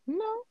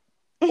 No.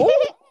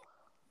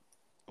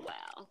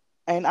 Wow.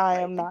 And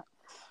I am not.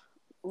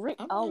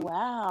 Oh,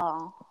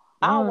 wow.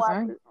 I'll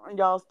watch it on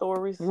y'all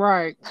stories.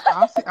 Right.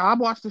 I'll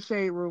watch the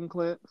Shade Room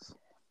clips.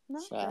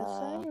 Not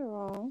the Shade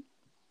Room.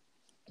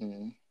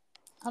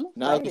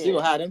 No, because she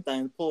gonna have them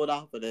things pulled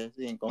off of there.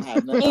 She ain't gonna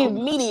have nothing.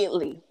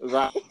 Immediately.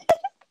 Right.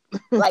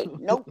 Like,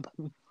 nope.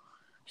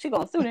 She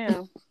gonna sue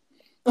them.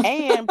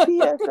 And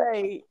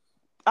PSA,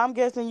 I'm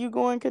guessing you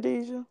going,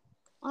 Khadijah?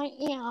 I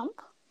am.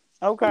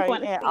 Okay,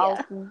 and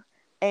Austin.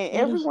 And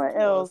everyone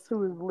else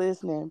who is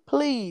listening,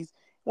 please,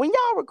 when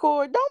y'all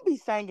record, don't be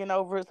singing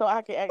over it so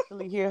I can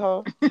actually hear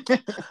her.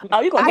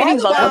 Oh, you gonna hear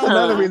these vocals? That's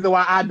another reason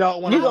why I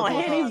don't want to. You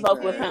gonna hear these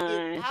vocals,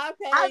 hon?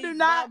 I do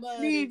not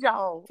need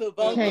y'all.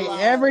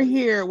 Can't ever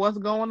hear what's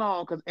going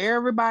on because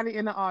everybody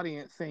in the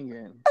audience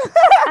singing.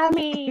 I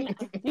mean,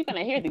 you're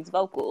gonna hear these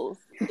vocals.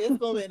 It's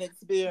gonna be an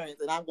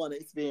experience, and I'm gonna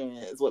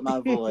experience with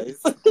my voice.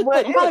 But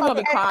I'm probably gonna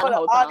be crying the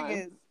whole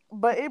time.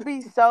 But it'd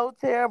be so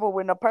terrible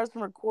when the person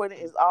recording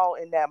is all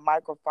in that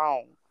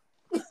microphone.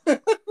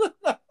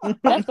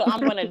 That's what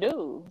I'm gonna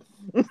do.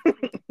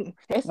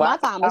 It's my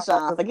time to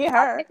shine. Forget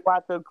her. I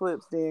watch her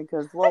clips then,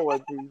 because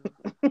Lord Jesus.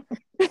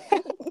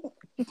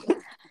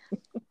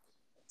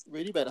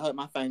 Really, you better hold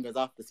my fingers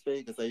off the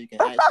speaker so you can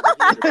actually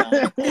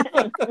hear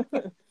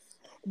the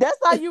That's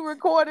how you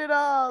recorded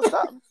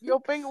something.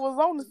 Your finger was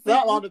on the speaker.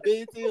 Something on the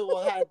BT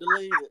or I had to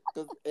delete it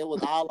because it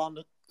was all on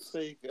the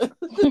speaker.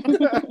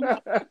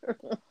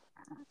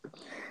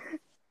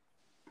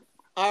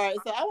 All right,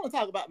 so I want to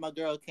talk about my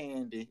girl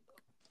Kandi.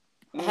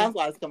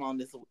 Housewives come on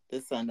this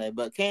Sunday,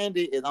 but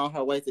Kandi is on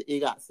her way to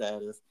EGOT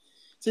status.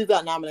 She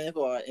got nominated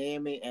for an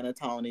Emmy and a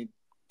Tony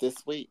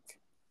this week,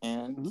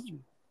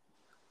 and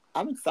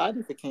I'm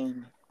excited for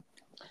Kandi.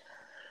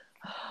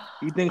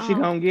 You think she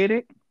gonna get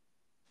it?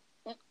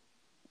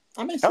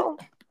 I mean,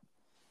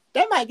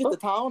 they might get the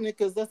Tony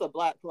because that's a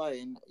black play,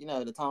 and you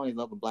know the Tony's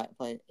over black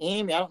play.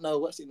 Emmy, I don't know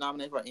what she's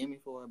nominated for an Emmy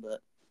for,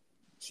 but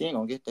she ain't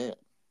gonna get that.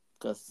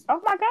 Cause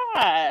oh my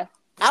God,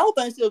 I don't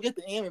think she'll get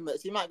the Emmy, but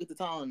she might get the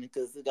Tony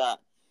because it got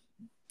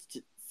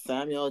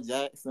Samuel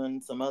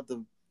Jackson, some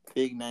other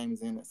big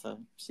names in it, so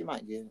she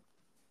might get it.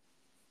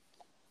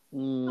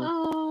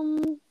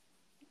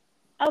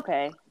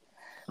 Okay.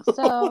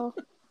 So,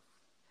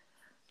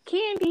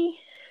 Kandi,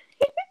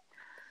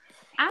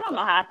 I don't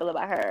know how I feel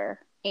about her.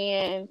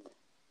 And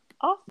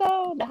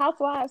also, the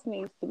Housewives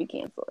needs to be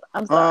canceled.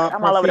 I'm sorry.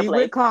 I'm all over the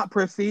place.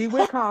 Proceed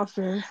with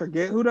caution.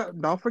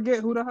 Don't forget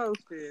who the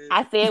host is.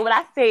 I said what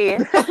I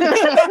said.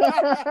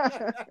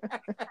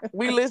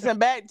 We listen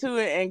back to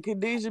it and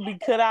Khadijah be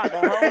cut out the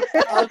whole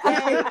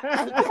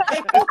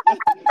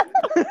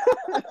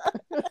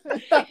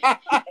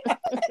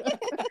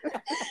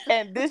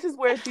and this is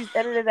where she's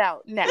edited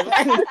out now.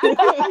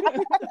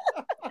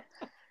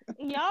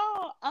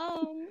 Y'all,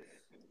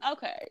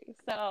 okay,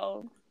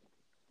 so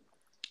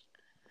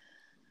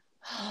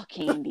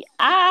Kandi,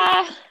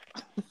 I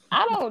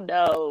don't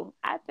know.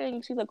 I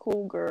think she's a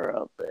cool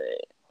girl, but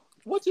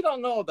what you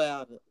don't know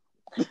about it?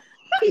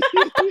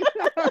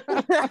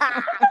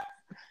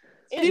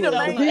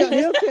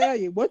 He'll tell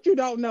you what you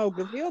don't know,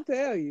 because he'll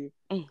tell you.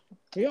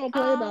 He don't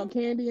play about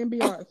Kandi and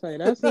Beyonce.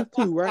 That's his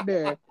two right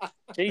there.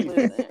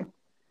 Listen,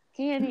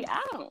 Kandi,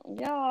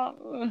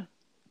 y'all.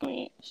 I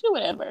mean, sure,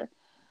 whatever.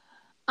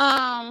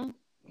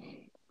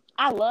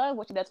 I love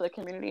what she does to the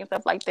community and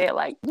stuff like that.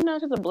 Like,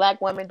 she's a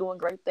Black woman doing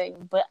great things,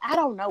 but I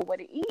don't know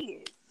what it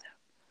is.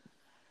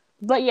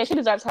 But yeah, she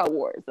deserves her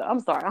awards. So I'm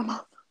sorry, I'm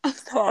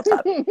so off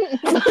topic.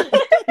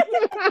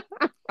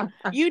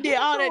 You did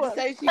all that to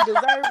say she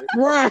deserves it,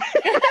 right?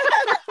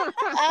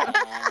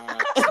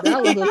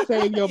 That was a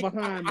save your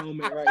behind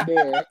moment right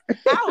there.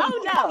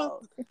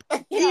 Oh no!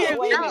 Yeah,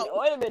 wait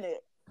a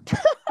minute.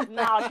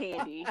 Nah,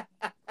 Kandi.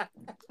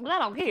 But I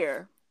don't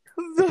care.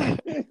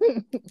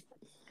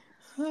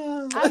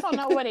 I don't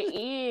know what it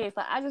is.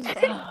 Like, I just,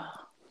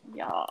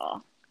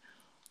 y'all,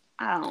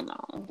 I don't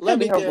know. Let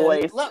me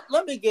guess.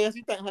 Let me guess.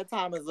 You think her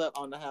time is up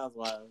on the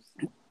Housewives?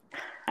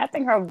 I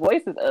think her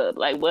voice is up.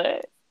 Like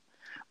what?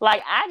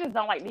 Like, I just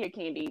don't like to hear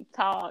Kandi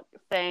talk,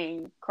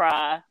 sing,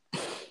 cry,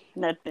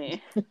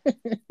 nothing.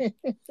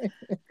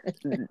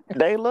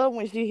 They love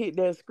when she hit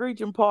that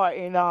screeching part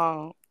in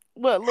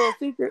what, Little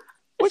Secret?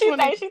 Which one?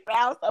 She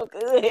sounds so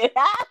good.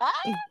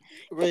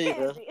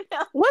 Rita.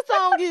 What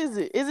song is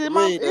it? Is it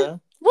Rita?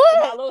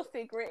 My Little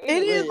Secret.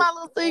 It is My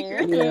Little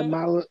Secret. Yeah,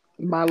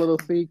 my Little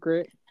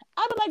Secret.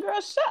 I be like, girl,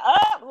 shut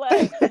up.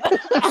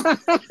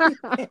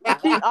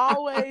 Like, she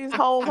always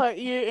hold her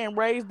ear and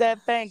raise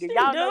that finger.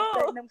 Y'all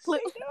know them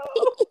clips.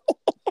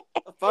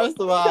 First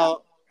of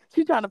all,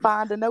 she trying to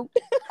find the note.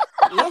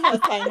 Let her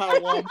sing her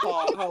one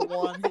part, her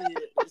one hit.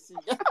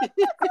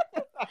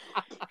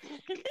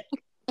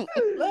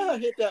 Let her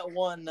hit that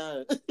one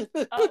note.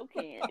 Oh,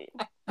 Kandi.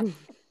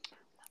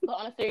 But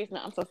on a serious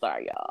note, I'm so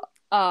sorry, y'all.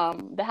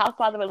 The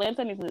Housewives of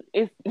Atlanta needs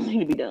to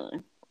be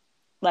done.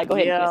 Like, go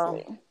ahead and cancel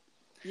it.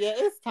 Yeah,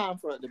 it's time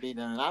for it to be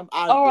done.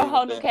 Or a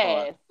whole new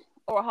cast.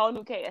 Or a whole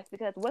new cast,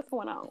 because what's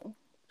going on?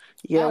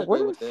 Yeah,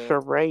 what is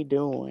Sheree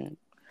doing?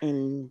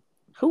 And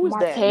who is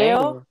Martell?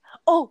 that man?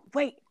 Oh,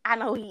 wait, I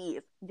know who he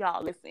is.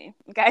 Y'all, listen.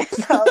 Okay,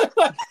 so.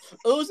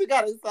 Oh, she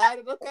got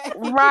excited, okay?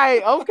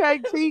 Right, okay,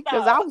 T,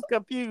 because I was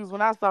confused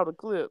when I saw the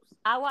clips.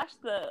 I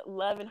watched the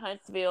Love and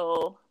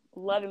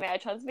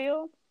Marriage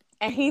Huntsville,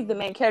 and he's the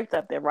main character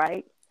up there,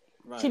 right?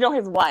 She know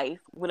his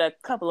wife with a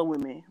couple of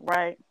women,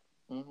 right?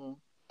 Mm-hmm.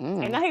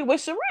 And now he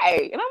with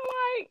Sheree. And I'm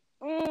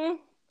like,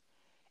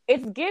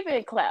 it's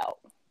giving clout.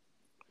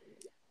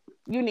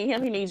 You need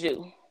him, he needs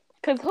you.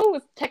 Because who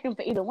is checking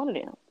for either one of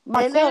them?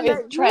 Marcel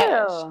is trash.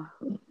 Yeah.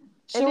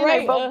 And then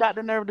they both got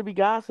the nerve to be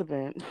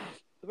gossiping.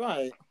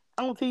 Right.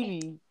 On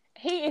TV.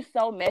 He is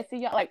so messy,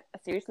 y'all. Like,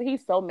 seriously,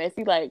 he's so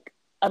messy. Like,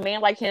 a man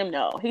like him,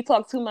 no. He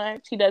talks too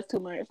much. He does too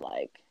much.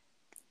 Like.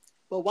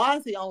 But why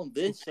is he on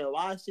this show?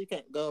 Why she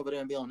can't go over there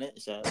and be on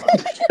that show?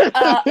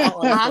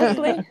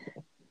 Honestly,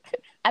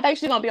 I think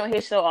she's going to be on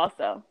his show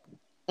also.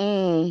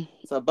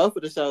 So both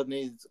of the shows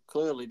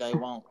clearly they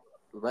want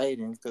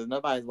ratings, because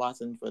nobody's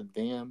watching for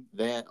them,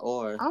 that,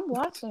 or. I'm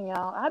watching,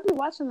 y'all. I be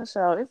watching the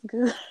show. It's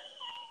good.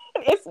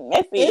 It's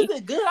messy. Is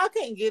it good? I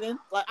can't get in.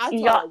 Like, I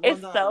y'all,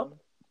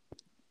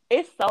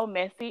 it's so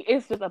messy.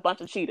 It's just a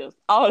bunch of cheaters.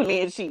 All the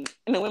men cheat,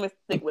 and the women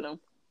stick with them.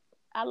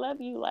 I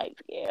love you,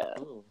 like, yeah.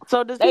 Ooh.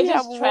 So does he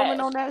have a woman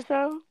on that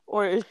show,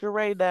 or is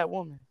Sheree that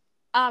woman?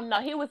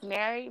 No, he was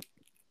married,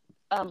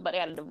 but they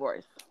had a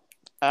divorce.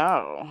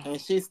 Oh, and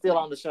she's still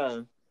on the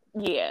show.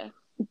 Yeah.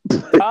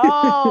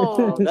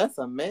 Oh, that's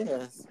a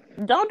mess.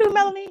 Don't do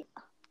Melanie.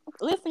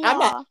 Listen,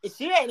 y'all.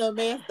 She ain't no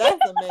mess.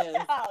 That's a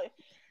mess.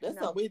 That's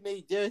something we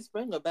need Jerry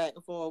Springer back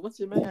for. What's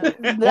your man?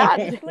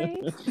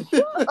 Please.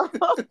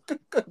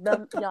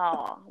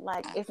 Y'all,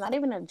 like, it's not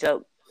even a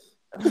joke.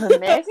 The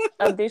mess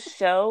of this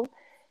show,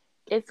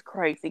 it's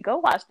crazy. Go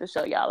watch the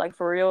show, y'all. Like,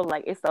 for real,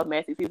 like, it's so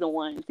messy. Season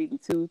 1, season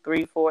 2,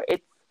 3, 4.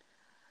 It's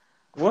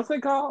what's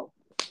it called?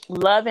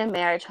 Love and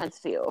Marriage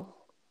Huntsville.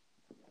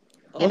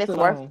 And it's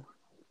worth.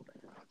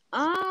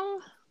 I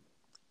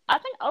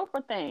think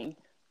Oprah thing.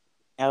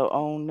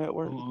 OWN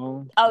network.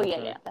 Oh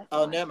yeah.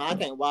 Oh, never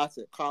mind. I can't watch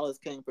it. Carlos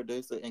King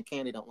produced it, and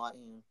Kandi don't like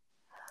him.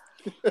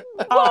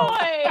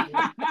 Boy.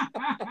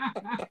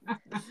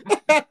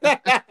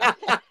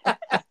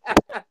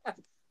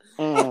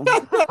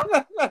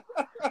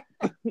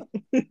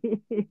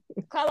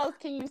 Carlos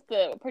King used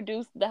to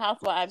produce the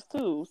Housewives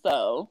too,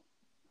 so.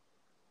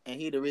 And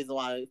he the reason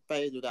why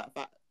Phaedra got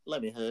fired.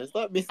 Let me hush.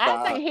 Let me I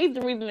stop. think he's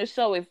the reason the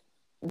show is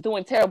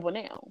doing terrible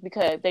now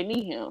because they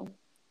need him.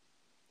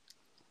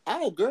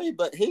 I agree,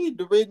 but he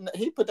the reason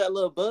he put that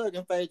little bug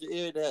in Phaedra's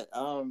ear that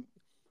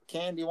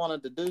Kandi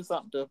wanted to do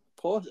something to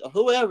Portia,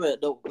 whoever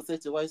the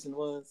situation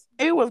was.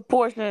 It was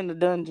Portia in the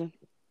dungeon.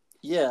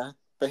 Yeah,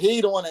 but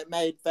he the one that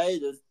made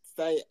Phaedra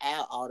say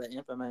out all the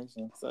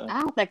information. So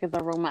I don't think it's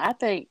a rumor. I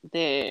think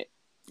that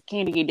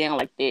Kandi get down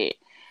like that,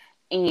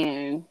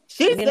 and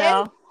she you said.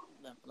 know.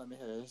 Let me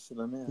hush.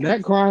 Let me hush.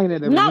 That crying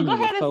at the No, go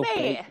reunion ahead was and so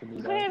say fake it. to me,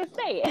 Go though. ahead and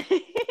say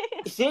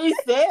it. She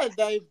said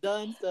they've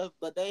done stuff,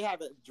 but they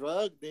haven't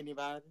drugged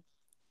anybody.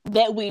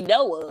 That we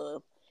know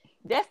of.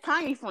 That's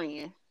Tiny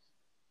friend.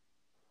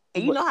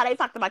 And you know how they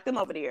talked about them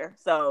over there.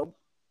 So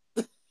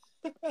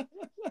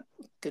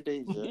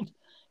Khadijah.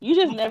 you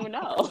just never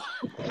know.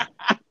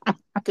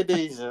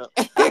 Khadijah.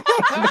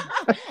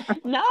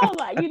 No,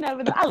 like you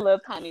never know. I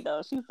love Tiny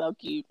though. She's so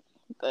cute.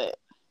 But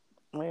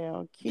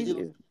Well, Do cute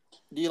is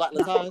you like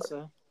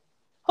Latasha?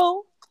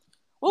 who?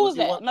 Who was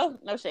you that?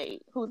 No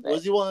shade. Who's that?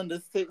 Was you one of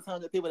the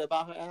 600 people that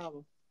bought her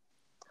album?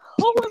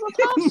 Who was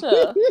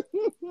Latasha?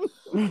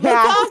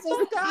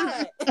 Latasha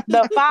Scott.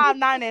 the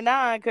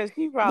 $5.99 because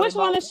she probably Which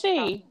one bought is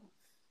she?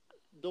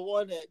 The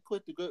one that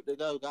quit the group to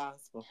go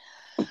gospel.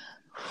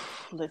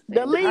 Listen,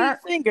 the lead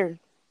singer.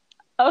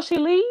 Oh, she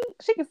lead?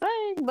 She can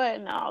sing,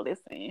 but no,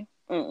 listen.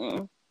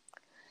 Mm-mm.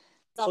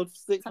 So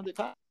 600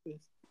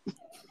 copies.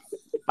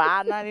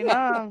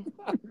 $5.99.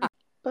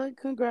 But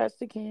congrats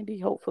to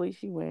Kandi. Hopefully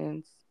she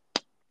wins.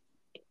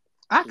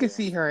 I could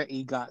see her at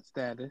EGOT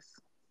status.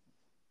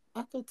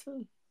 I could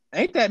too.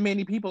 Ain't that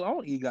many people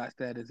on EGOT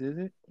status, is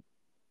it?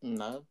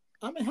 No.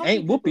 I mean, how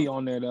Ain't many Whoopi people?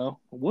 on there though?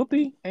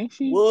 Whoopi? Ain't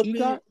she Whoopi.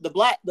 EGOT?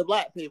 The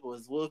black people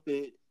is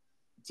Whoopi,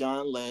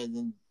 John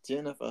Legend,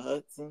 Jennifer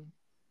Hudson,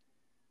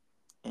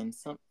 and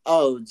some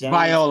James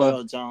Viola.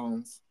 Earl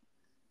Jones.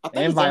 I think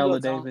And it's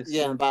Viola James Earl Jones. Davis.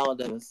 Yeah, and Viola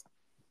Davis.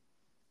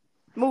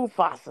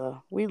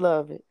 Mufasa. We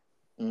love it.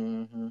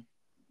 Mm-hmm.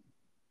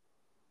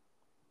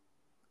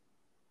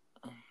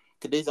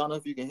 Khadijah, I don't know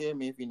if you can hear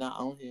me if you're not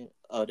on here.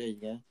 Oh, there you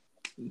go.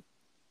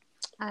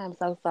 I am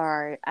so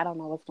sorry. I don't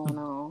know what's going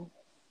on.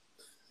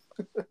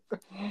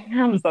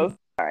 I'm so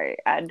sorry.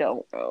 I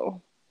don't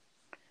know.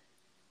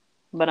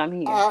 But I'm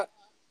here. All right.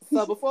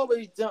 So before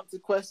we jump to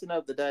question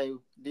of the day,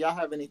 do y'all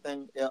have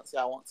anything else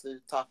y'all want to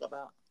talk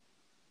about?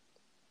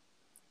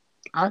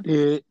 I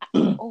did.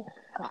 Oh,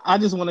 I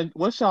just want to.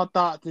 What's y'all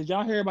thoughts? Did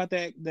y'all hear about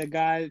that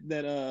guy,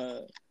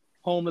 that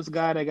homeless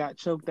guy that got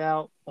choked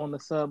out on the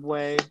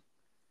subway?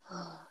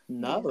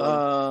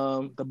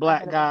 No. The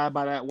black guy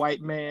by that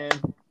white man.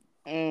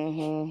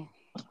 Mm-hmm.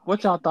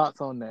 What y'all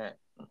thoughts on that?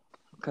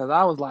 Because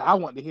I was like, I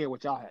want to hear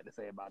what y'all had to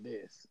say about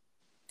this.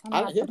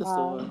 I didn't hear the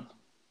story.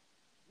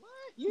 What?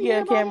 You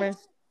Yeah, Cameron.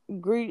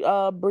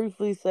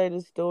 Briefly say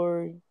the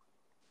story.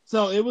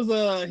 So it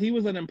was he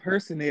was an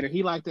impersonator.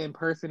 He liked to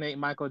impersonate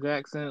Michael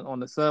Jackson on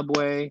the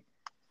subway,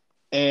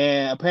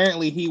 and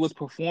apparently he was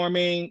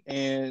performing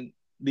and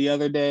the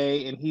other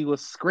day, and he was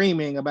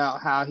screaming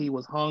about how he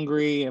was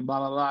hungry and blah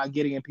blah blah,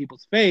 getting in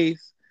people's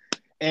face.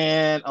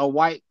 And a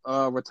white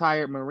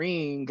retired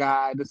Marine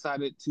guy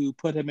decided to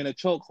put him in a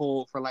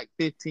chokehold for like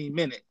 15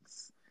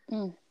 minutes,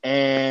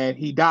 and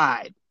he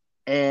died.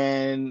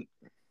 And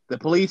the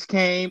police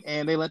came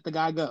and they let the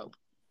guy go.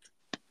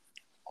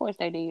 of course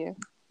they did.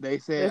 They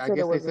said, I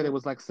guess they said it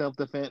was like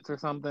self-defense or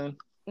something.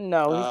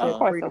 No, he said Of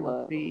course freedom it of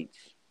was. speech.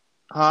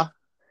 Huh?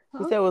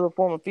 He said it was a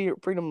form of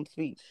freedom of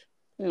speech.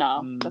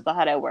 No, that's not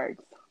how that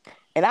works.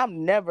 And I've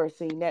never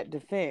seen that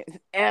defense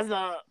as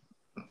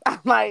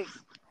like,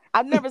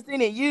 I've never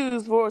seen it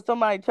used for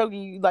somebody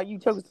choking you, like you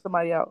choking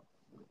somebody out.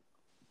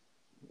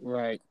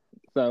 Right.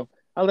 So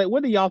I was like,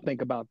 what do y'all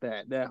think about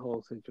that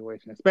whole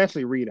situation?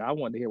 Especially Rita. I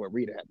wanted to hear what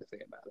Rita had to say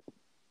about it.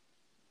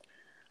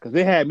 Because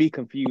it had me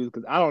confused,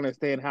 because I don't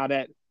understand how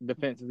that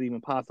defense is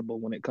even possible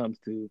when it comes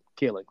to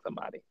killing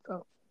somebody.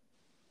 So.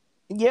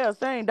 Yeah,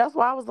 same. That's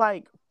why I was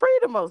like,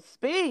 freedom of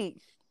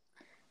speech.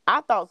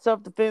 I thought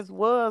self-defense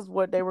was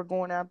what they were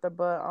going after,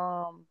 but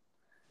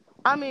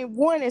I mean,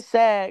 one is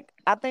sad.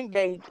 I think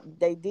they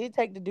did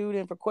take the dude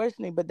in for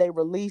questioning, but they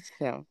released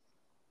him.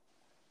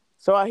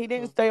 So he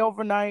didn't stay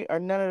overnight or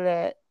none of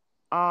that.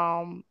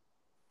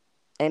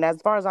 And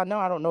as far as I know,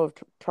 I don't know if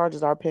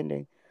charges are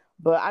pending,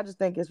 but I just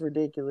think it's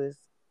ridiculous.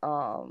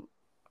 Because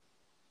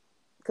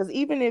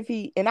even if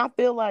and I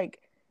feel like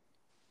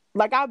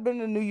I've been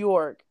to New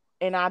York,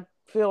 and I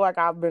feel like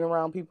I've been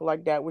around people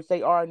like that, which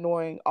they are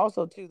annoying.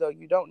 Also, too, though,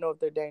 you don't know if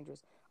they're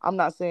dangerous. I'm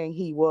not saying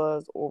he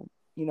was or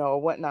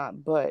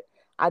whatnot, but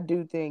I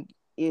do think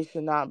you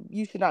should not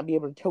be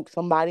able to choke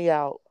somebody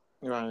out,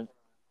 right,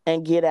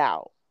 and get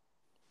out.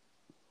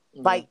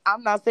 Yeah. Like,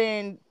 I'm not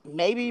saying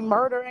maybe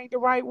murder ain't the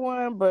right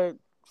one, but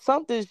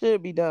something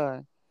should be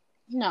done.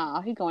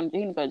 No, he going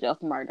to go to jail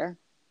for murder.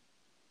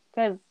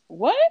 Cause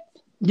what?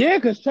 Yeah,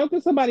 because choking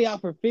somebody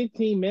out for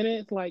 15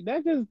 minutes, like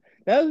that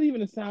doesn't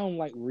even sound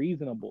like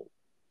reasonable.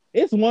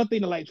 It's one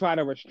thing to like try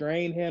to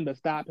restrain him to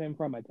stop him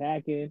from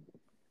attacking,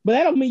 But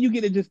that don't mean you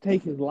get to just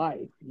take his life.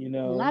 You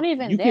Not know,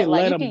 even you that. can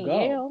Like let you him can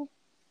go. yell.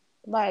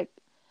 Like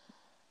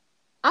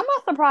I'm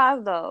not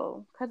surprised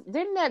though, cause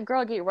didn't that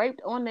girl get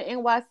raped on the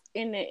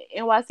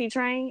NYC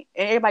train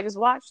and everybody just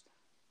watched?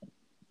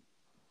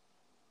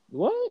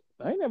 What?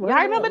 I ain't never Y'all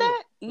heard of remember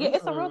that. that? Yeah,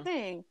 it's a real Mm-mm.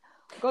 thing.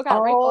 Girl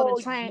got raped on the Oh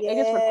train. They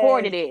just yes,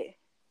 recorded it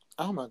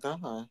Oh my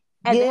god.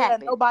 as it yeah.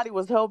 happened. Nobody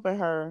was helping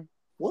her.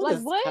 What Like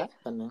is what?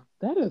 happening?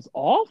 That is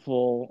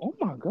awful.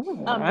 Oh my god,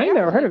 I ain't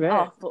never America heard is of that.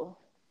 awful.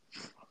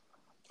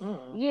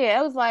 Mm. Yeah,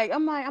 it was like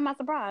I'm not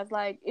surprised.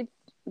 Like it's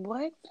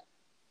what?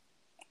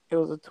 It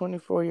was a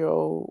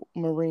 24-year-old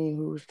Marine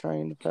who was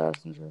training the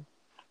passenger.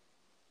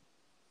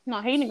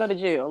 No, he didn't go to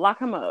jail. Lock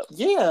him up.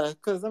 Yeah,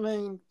 because I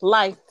mean,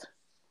 Life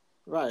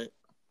right.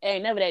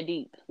 ain't never that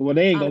deep. Well,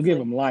 they ain't gonna give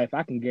Honestly, him life.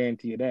 I can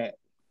guarantee you that.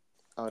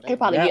 Oh he damn.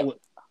 probably That get would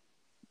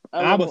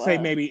a I would little. say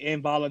maybe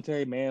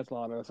involuntary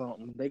manslaughter or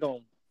something. They gonna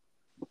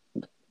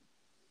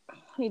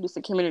He do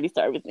some community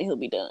service and he'll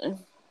be done.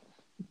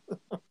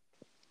 I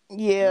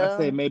Yeah.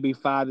 say maybe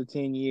 5 to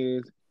 10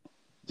 years.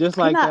 Just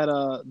He like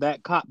not.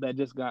 that cop that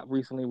just got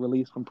recently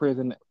released from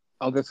prison.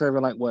 They're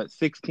serving like what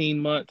 16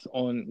 months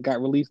on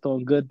got released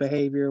on good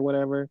behavior or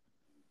whatever.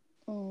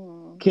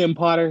 Mm. Kim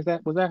Potter,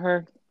 was that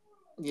her?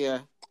 Yeah.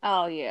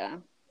 Oh yeah.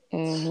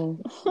 hmm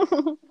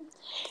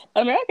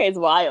America is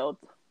wild.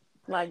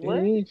 Like It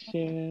what? is,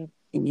 Chef.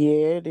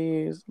 Yeah, it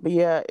is. But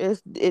yeah,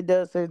 it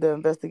does say the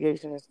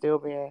investigation is still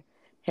being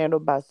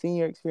handled by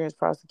senior experienced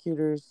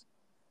prosecutors.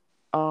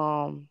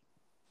 Um,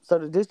 so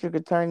the district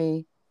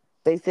attorney,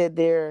 they said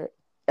they're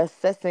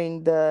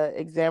assessing the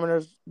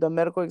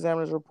medical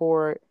examiner's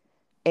report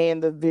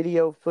and the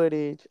video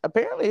footage.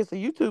 Apparently, it's a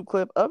YouTube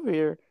clip of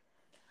here.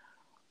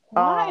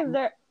 Why is Um,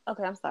 there?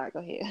 Okay, I'm sorry. Go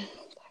ahead.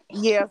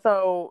 yeah.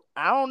 So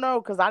I don't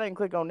know because I didn't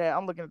click on that.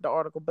 I'm looking at the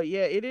article, but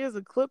yeah, it is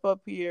a clip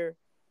up here.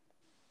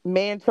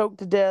 Man choked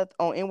to death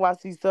on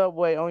NYC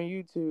subway on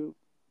YouTube.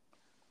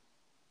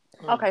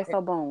 Mm. Okay,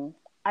 so boom.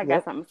 I got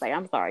Yep. something to say.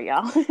 I'm sorry,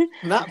 y'all.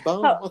 Not so,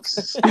 bone.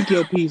 Okay. Speak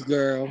your piece,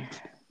 girl.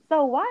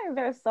 so why are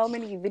there so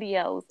many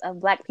videos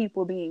of black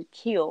people being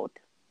killed?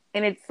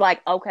 And it's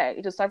like, okay,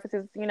 it just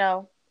surfaces,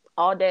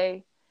 all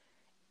day.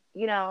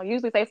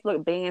 Usually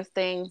Facebook bans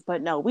things,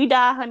 but no, we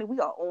die, honey. We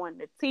are on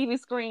the TV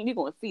screen. You're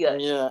gonna see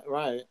us. Yeah.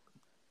 Right.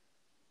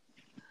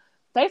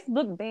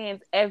 Facebook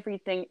bans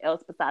everything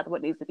else besides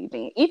what needs to be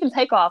banned. Even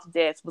Takeoff's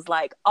deaths was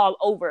like all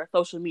over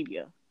social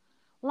media.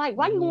 Like,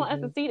 why do you want us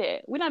Hmm. to see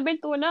that? We done been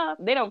through enough.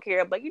 They don't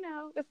care, but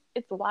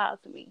it's wild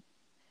to me.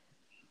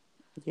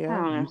 I Yeah.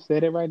 don't You know.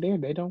 said it right there.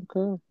 They don't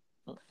care.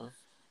 Uh-uh.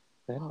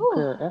 They don't Whew.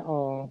 care at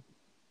all.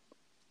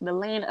 The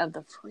land of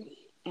the free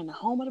and the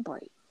home of the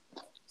brave.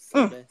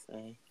 So they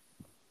say.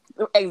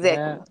 Exactly.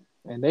 Yeah.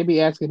 And they be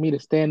asking me to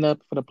stand up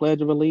for the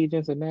Pledge of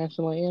Allegiance and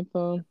national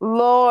anthem.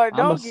 Lord, I'm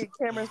a, don't get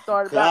Cameron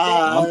started about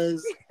that. I'm, Gosh.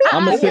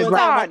 I'm gonna Get We sit him were right,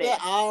 talking about that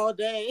started. all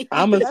day.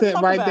 I'm gonna Let's sit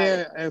talk right about it.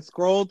 there and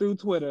scroll through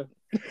Twitter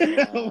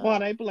while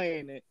God. they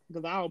playing it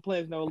because I don't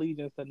pledge no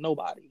allegiance to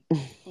nobody,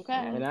 Okay.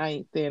 and I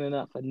ain't standing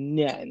up for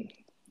nothing.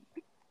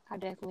 I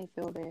definitely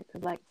feel that.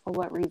 Cause like, for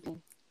what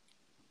reason?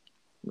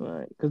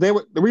 Right? Because they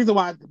were the reason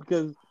why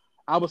because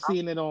I was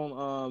seeing it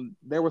on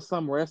there was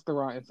some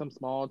restaurant in some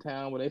small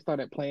town where they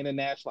started playing the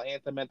national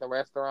anthem at the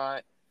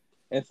restaurant,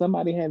 and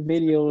somebody had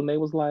video and they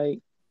was like,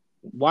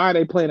 why are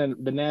they playing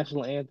the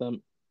national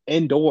anthem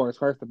indoors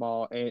first of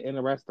all and in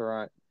a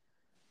restaurant?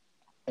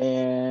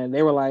 And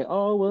they were like,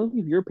 "Oh well,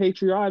 if you're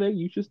patriotic,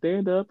 you should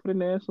stand up for the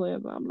national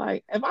anthem." I'm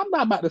like, if I'm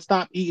not about to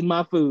stop eating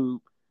my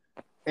food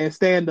and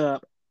stand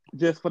up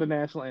just for the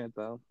national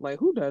anthem, like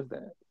who does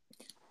that?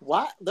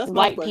 Why? That's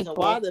my White question.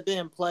 Why are people. they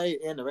being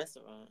played in the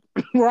restaurant?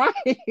 Right?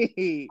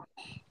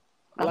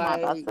 I'm not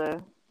about Like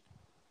to.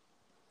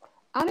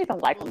 I don't even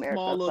like a small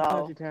America, little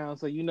country so. town,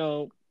 so you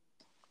know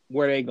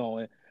where they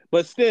going.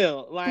 But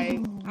still, like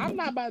I'm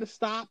not about to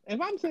stop. If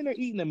I'm sitting there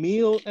eating a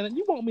meal and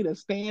you want me to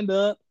stand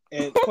up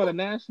and for the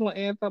national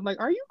anthem, like,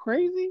 are you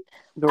crazy?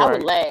 I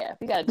would Right. laugh.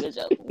 You gotta be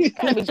joking. You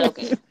gotta be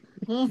joking.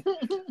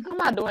 I'm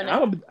not doing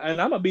that. I'm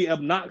gonna be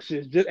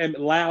obnoxious just and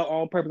loud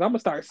on purpose. I'm gonna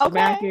start Okay.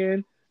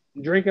 smacking,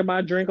 drinking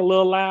my drink a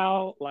little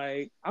loud.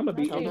 Like I'm gonna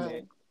be That's in Okay. it.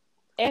 it.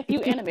 F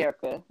you in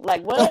America.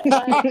 Like what?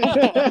 Like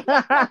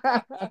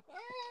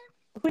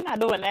we're not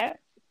doing that.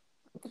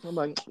 I'm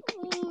like,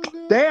 Oh,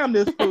 God. damn,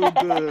 this food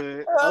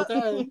good.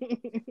 Okay.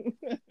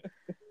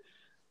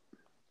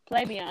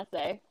 Play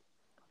Beyonce.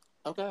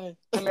 Okay.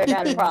 America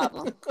has a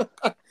problem.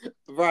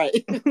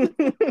 Right.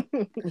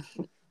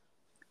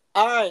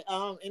 All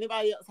right.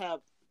 Anybody else have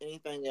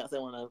anything else they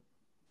want to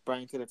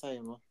bring to the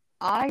table?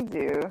 I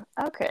do.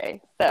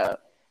 Okay. So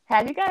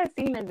have you guys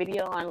seen a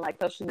video on like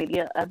social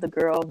media of the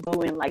girl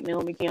booing like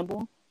Naomi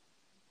Campbell?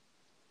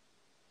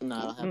 No,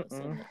 I haven't Mm-mm.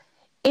 seen it.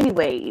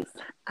 Anyways,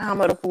 I don't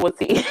know the full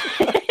tea.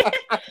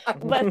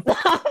 But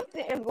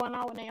something is going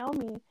on with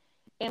Naomi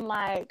and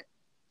like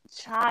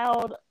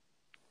child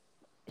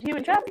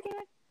human trafficking.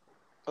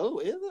 Oh,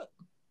 is it?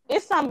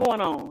 It's something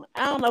going on.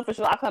 I don't know for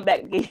sure. I'll come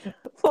back and get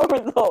full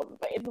results,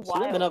 but it's She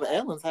done been wild. over Like,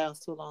 Ellen's house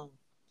too long.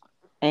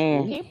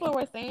 Mm. people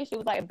were saying she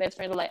was like best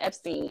friend with like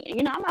Epstein.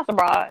 And, I'm not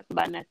surprised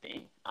by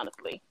nothing,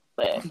 honestly.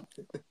 But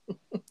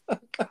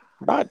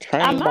Not I'm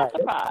trained by not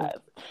surprised.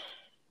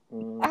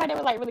 I heard they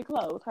were like really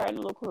close. Her and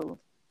the little crew.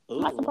 I'm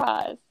not Ooh.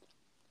 surprised.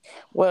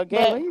 Well, But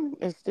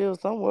Gayleen is still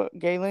somewhat.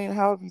 Gayleen,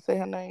 however you say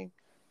her name.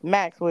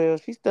 Maxwell,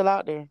 she's still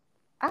out there.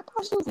 I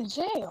thought she was in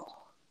jail.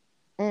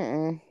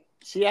 Mm-mm.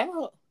 She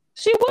out.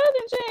 She was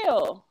in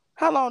jail.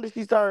 How long did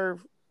she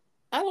serve?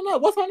 I don't know.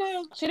 What's her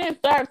name? She didn't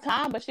serve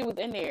time, but she was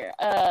in there.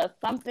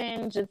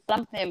 Something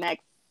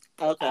Max.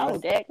 Okay. Oh,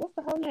 Dak. What's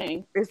the whole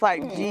name? It's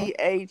like Mm.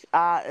 Ghis.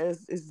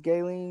 It's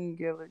Gayleen.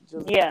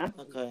 Yeah,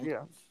 Okay.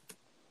 Yeah.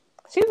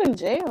 she was in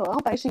jail. I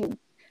don't think she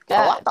Oh,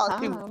 I got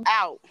thought she was time.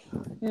 out.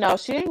 No,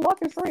 she ain't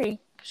walking free.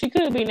 She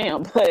could be now,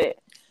 but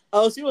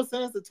Oh, she was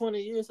sentenced to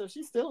 20 years, so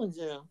she's still in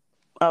jail.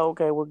 Oh,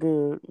 okay, well,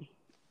 good.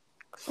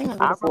 she gonna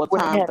do I the full remember when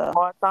they time had a though.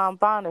 hard time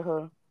finding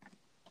her.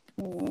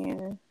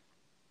 Yeah,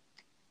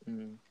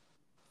 Mm.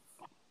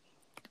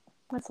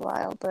 that's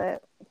wild.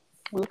 But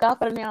look out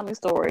for the Naomi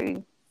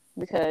story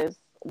because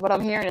what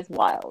I'm hearing is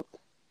wild.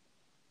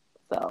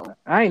 So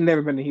I ain't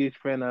never been a huge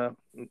fan of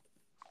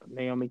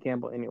Naomi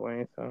Campbell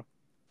anyway, so.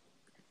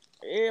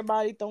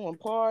 Everybody throwing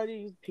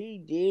parties. P.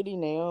 Diddy,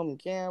 Naomi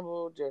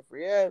Campbell,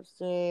 Jeffrey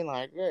Epstein.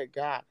 Like, good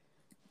God.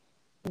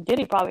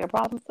 Diddy probably a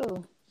problem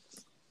too.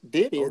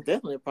 Diddy is Oh,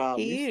 definitely a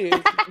problem. he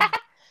is.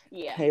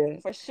 Yeah, Yeah,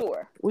 for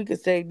sure. we could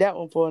save that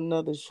one for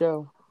another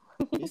show.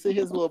 You see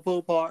his little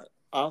pool part?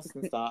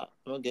 Austin, stop.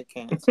 I'm gonna get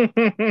canceled.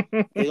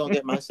 He gonna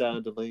get my show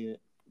deleted.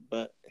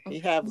 But he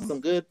have some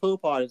good pool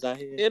parties out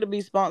here. It'll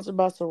be sponsored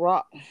by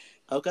Ciroc.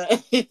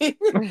 Okay.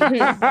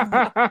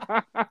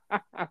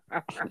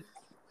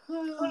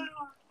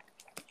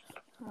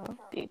 Oh,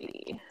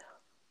 Diddy.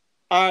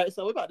 All right,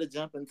 so we're about to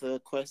jump into the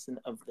question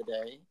of the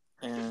day,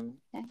 and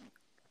Okay.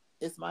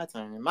 it's my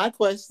turn. My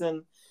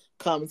question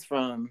comes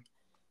from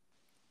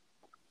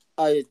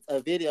a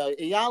video.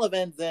 Iyanla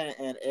Van Zandt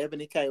and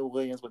Ebony K.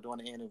 Williams were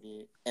doing an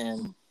interview,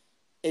 and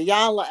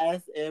Iyanla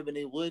asked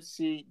Ebony, would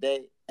she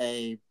date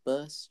a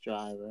bus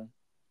driver?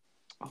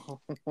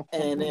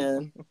 And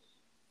then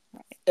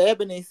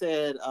Ebony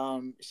said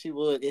she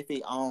would if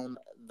he owned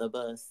the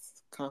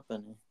bus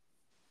company.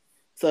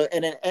 So,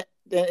 and then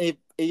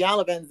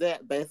Iyanla Van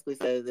Zandt basically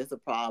says it's a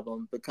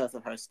problem because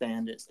of her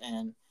standards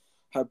and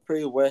her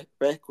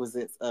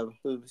prerequisites of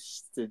who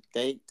she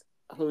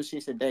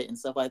should date, and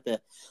stuff like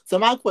that. So,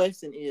 my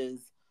question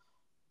is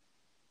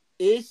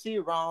she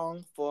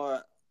wrong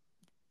for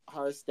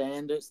her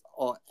standards,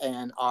 or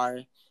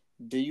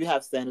do you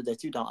have standards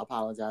that you don't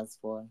apologize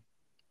for?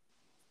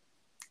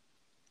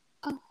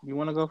 You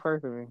want to go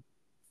first, or me?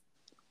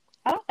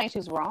 I don't think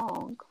she's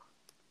wrong,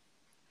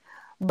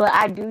 but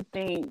I do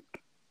think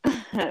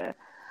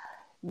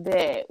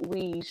that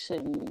we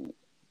shouldn't.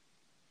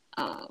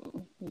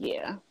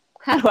 Yeah.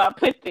 How do I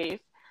put this?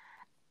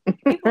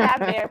 People have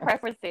their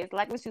preferences,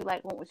 like what you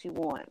like, want what you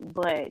want,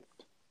 but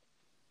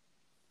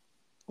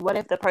what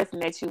if the person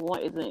that you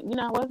want isn't?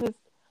 What if this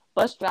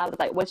bus driver is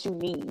like what you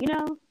need?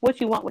 What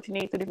you want, what you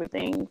need, two different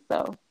things.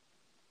 So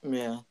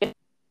Yeah.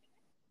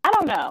 I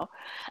don't know.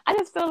 I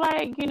just feel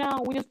like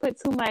we just put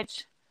too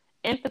much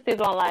emphasis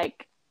on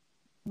like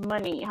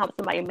money, how much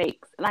somebody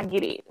makes, and I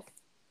get it.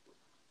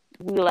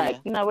 We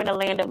like, we're in a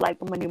land of like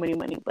money, money,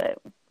 money. But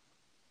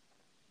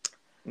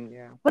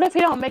Yeah. what if he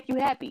don't make you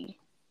happy,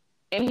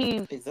 and he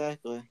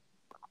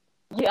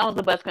owns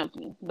the bus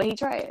company, but he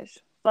trash?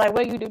 Like,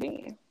 what do you do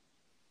then?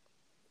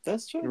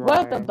 That's true. Right.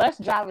 What if the bus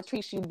driver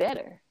treats you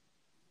better?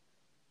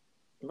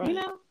 Right.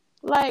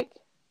 Like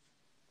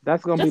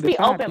That's gonna just be the be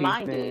side open piece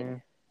minded.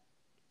 then.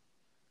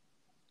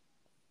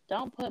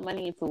 Don't put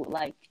money into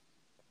like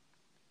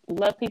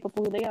love people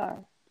for who they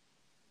are.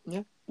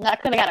 Yeah.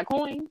 Not could have got a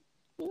coin.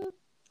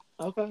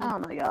 Okay. I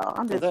don't know, y'all.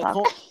 I'm just that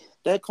talking.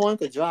 that coin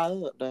could dry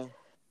up though.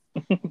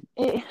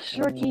 It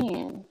sure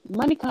can.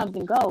 Money comes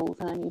and goes,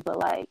 honey. But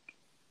like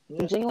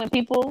genuine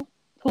people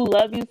who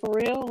love you for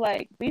real,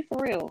 like be for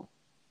real.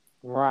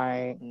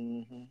 Right.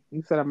 Mm-hmm.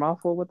 You said a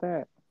mouthful with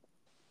that.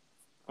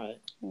 Right.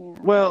 Yeah.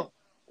 Well,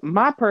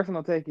 my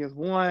personal take is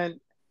one.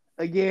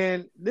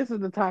 Again, this is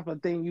the type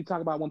of thing you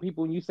talk about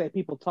when you say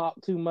people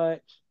talk too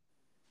much.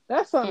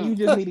 That's something you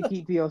just need to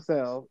keep to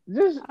yourself.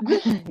 Just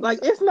like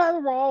it's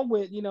nothing wrong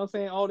with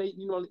saying, oh, they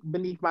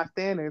beneath my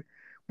standards.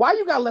 Why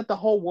you gotta let the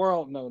whole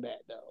world know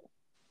that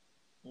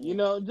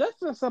though?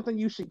 Just something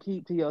you should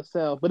keep to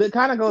yourself. But it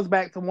kind of goes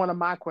back to one of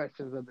my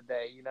questions of the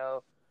day.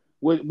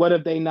 What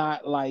if they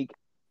not like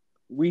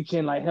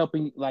reaching, like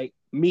helping, like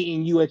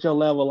meeting you at your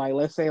level? Like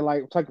let's say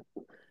like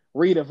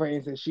Rita, for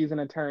instance, she's an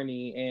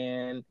attorney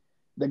and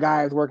the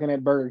guy is working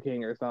at Burger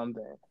King or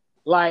something.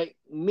 Like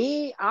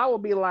me, I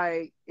would be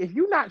like, if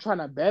you're not trying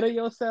to better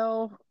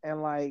yourself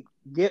and like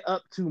get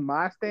up to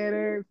my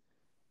standards,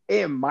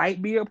 it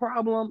might be a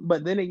problem.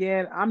 But then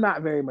again, I'm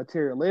not very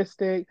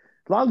materialistic.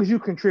 As long as you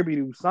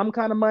contribute some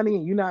kind of money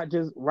and you're not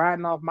just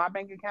riding off my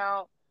bank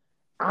account,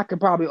 I could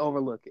probably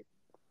overlook it.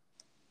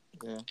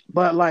 Yeah.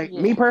 But like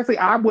me personally,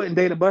 I wouldn't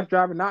date a bus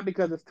driver, not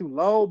because it's too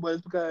low, but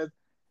it's because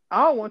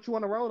I don't want you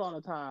on the road all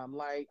the time.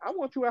 Like I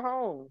want you at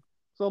home.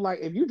 So like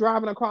if you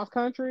driving across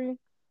country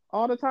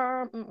all the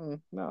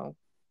time, no.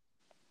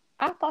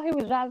 I thought he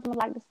was driving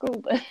like the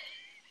school bus.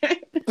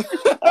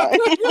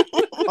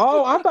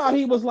 Oh, I thought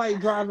he was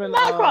like driving.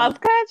 Not cross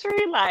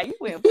country. Like you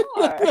went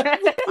far.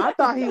 I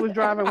thought he was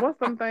driving. What's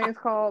them things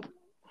called?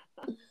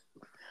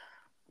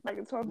 Like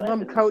a tour bus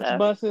Them and coach stuff.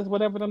 buses,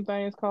 whatever them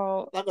things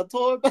called. Like a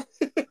tour bus.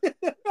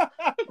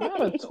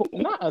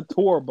 Not a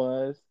tour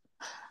bus.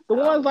 The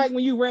ones like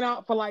when you rent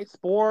out for like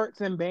sports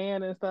and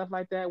band and stuff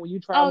like that. When you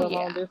travel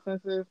long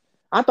distances.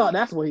 I thought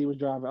that's what he was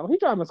driving. Oh, he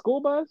driving a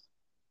school bus.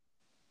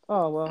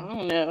 Oh well. I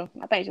don't know.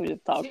 I think she was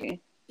just talking.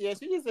 She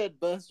just said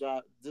bus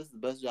driver, just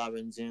bus driver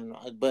in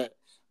general. But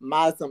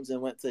my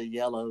assumption went to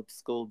yellow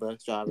school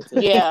bus driver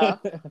too. Yeah.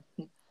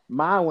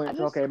 Mine went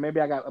to, okay,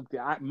 maybe I got up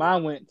to,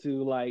 mine went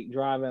to like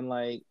driving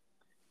like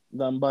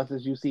them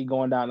buses you see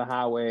going down the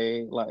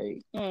highway,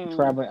 like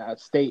traveling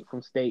state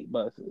from state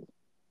buses.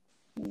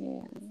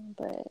 Yeah,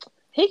 but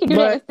he can do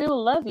that and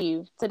still love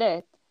you to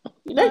death.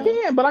 You know?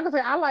 They can, but like I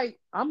say, I'm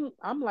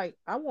like,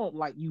 I want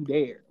like you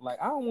there. Like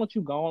I don't want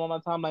you going all the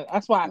time. Like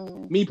that's why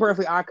me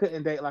personally, I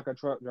couldn't date like a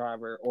truck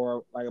driver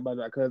or like a bus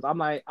driver because I'm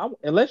like,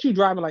 unless you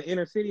driving like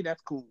inner city,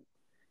 that's cool.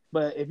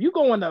 But if you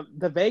going to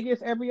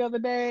Vegas every other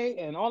day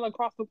and all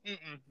across the,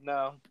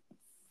 no.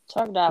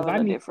 Truck drivers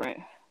are different.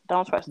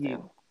 Don't trust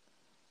them.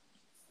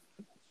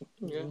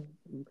 Yeah.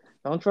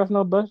 Don't trust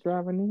no bus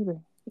driver neither.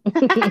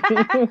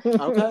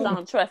 Okay.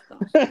 Don't trust them.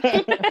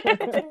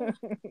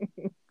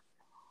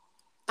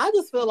 I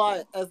just feel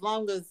like as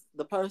long as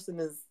the person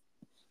is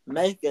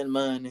making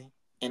money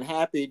and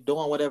happy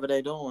doing whatever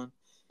they're doing,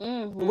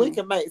 we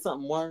can make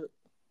something work.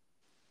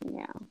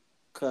 Yeah.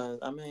 Cause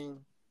I mean,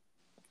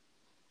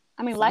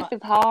 life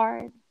is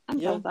hard.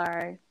 I'm so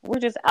sorry. We're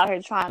just out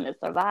here trying to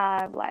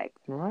survive. Like,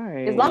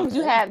 as long as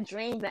you have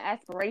dreams and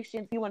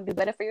aspirations, you want to do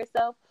better for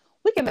yourself,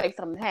 we can make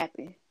something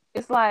happen.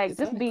 It's like,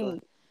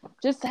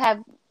 just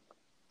have,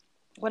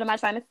 what am I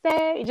trying to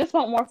say? Just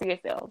want more for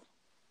yourself.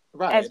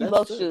 Right. As you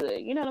both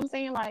should. You know what I'm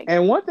saying? Like,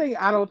 and one thing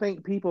I don't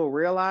think people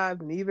realize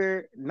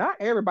neither, not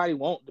everybody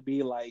want to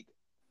be like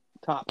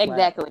top class,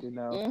 exactly. You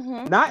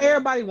know, not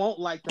everybody want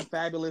like the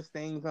fabulous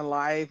things in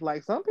life.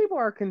 Like some people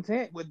are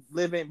content with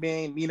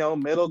being,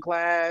 middle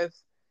class.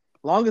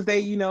 Long as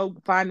they,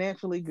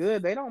 financially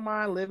good, they don't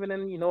mind living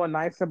in, a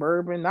nice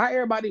suburban. Not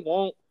everybody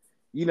want,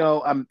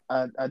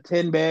 a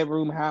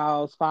 10-bedroom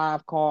house,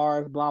 5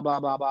 cars, blah,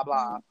 blah, blah, blah,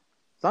 blah.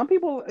 Some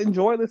people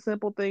enjoy the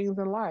simple things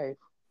in life.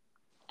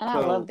 And I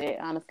love that,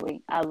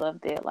 honestly. I love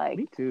that. Like,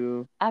 me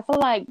too. I feel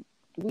like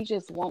people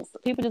just want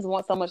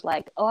so much.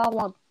 Like, oh, I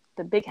want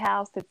the big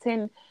house, the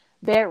 10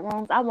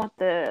 bedrooms. I want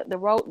the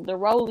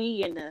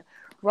Rollie and the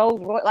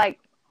Rolls Royce. Like,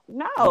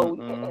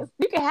 no,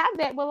 you can have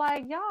that, but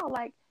like, y'all,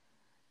 like,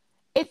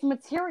 it's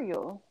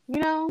material.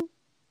 Right.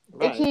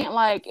 It can't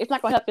like. It's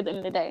not gonna help you at the end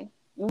of the day.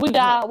 When we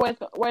die, where's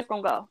it's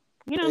gonna go?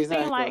 You know what I'm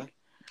saying? Like,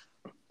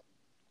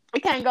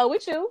 it can't go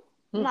with you.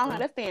 No,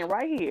 that's staying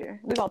right here.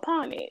 We're gonna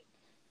pawn it.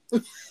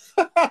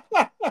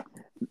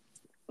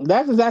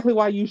 That's exactly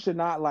why you should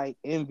not like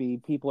envy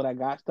people that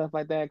got stuff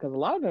like that, because a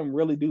lot of them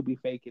really do be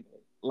faking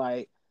it.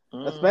 Like,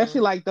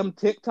 especially like them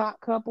TikTok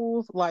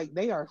couples, like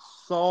they are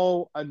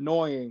so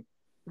annoying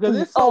because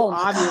it's so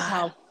obvious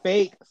how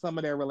fake some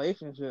of their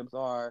relationships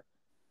are.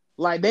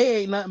 Like they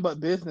ain't nothing but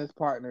business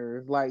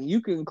partners. Like you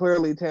can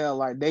clearly tell,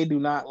 like they do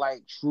not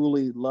like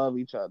truly love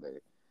each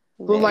other.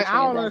 So like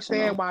I don't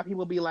understand why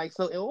people be like,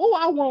 so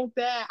I want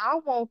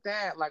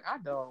that. Like I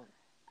don't.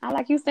 I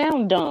like you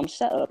sound dumb.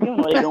 Shut up. You don't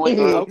know what they're going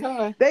through.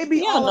 Okay. They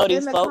be all up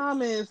in the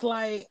comments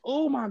like,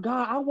 oh my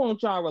God, I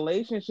want y'all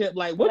relationship.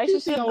 Like what you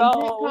see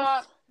on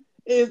TikTok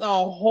is a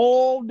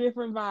whole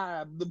different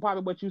vibe than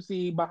probably what you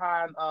see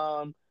behind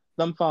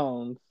them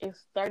phones.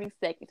 It's 30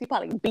 seconds. He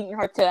probably beating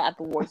her tail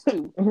afterwards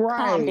too. Right.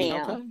 Calm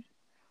down. Okay.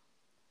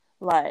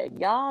 Like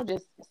y'all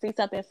just see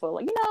something for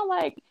like,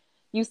 like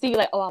you see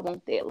like, oh I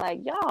want that.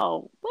 Like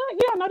y'all, what? You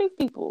don't know these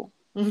people.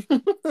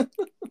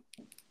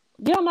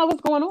 You don't know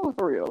what's going on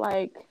for real.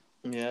 Like,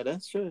 yeah,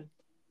 that's true.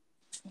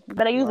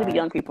 But they usually be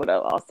young people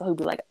though, also who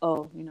be like,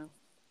 oh,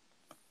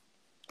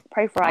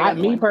 pray for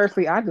me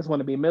personally, I just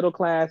want to be middle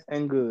class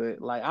and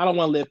good. Like, I don't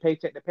want to live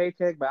paycheck to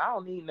paycheck, but I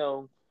don't need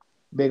no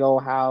big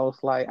old house.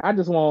 Like, I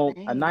just want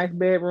a nice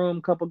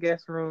bedroom, couple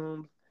guest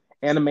rooms,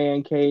 and a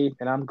man cave,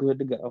 and I'm good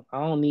to go. I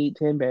don't need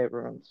 10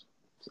 bedrooms.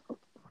 So.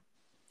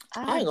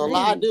 I ain't gonna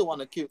lie, I do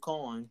want a cute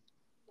coin.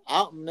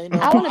 I want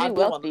to be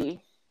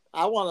wealthy.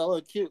 I want a little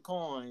cute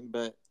coin,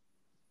 but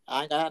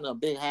I ain't got no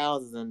big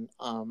houses and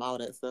all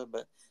that stuff,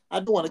 but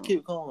I do want a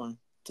cute coin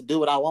to do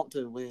what I want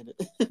to with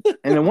it.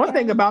 And the one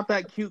thing about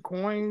that cute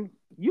coin,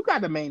 you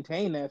got to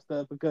maintain that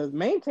stuff because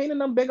maintaining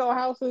them big old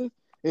houses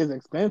is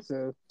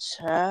expensive.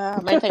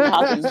 Maintaining a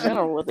house in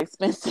general is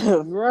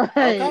expensive.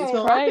 Right. Okay.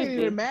 So I can't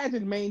even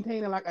imagine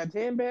maintaining like a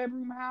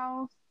 10-bedroom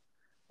house.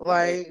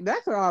 Like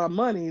that's a lot of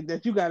money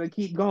that you got to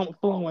keep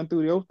flowing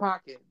through those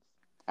pockets.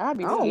 I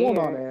don't want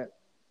all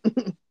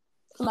that.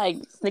 Like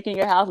sneaking in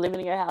your house, living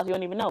in your house, you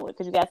don't even know it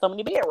because you got so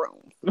many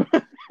bedrooms.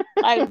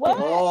 Like what?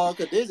 Oh,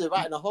 Khadijah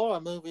writing a horror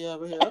movie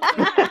over here.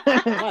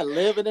 I'm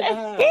living in the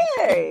house.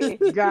 That's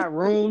scary. Got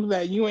rooms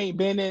that you ain't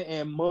been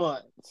in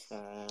months.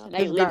 And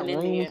they Just got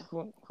living in rooms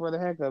there. for the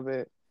heck of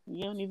it.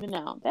 You don't even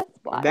know. That's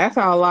wild. That's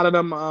how a lot of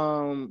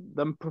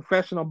them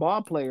professional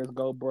ball players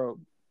go broke.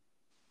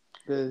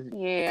 Cause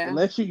Yeah.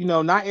 unless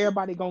not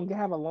everybody gonna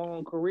have a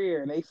long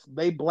career, and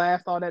they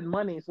blast all that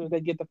money as soon as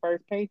they get the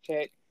first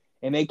paycheck,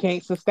 and they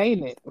can't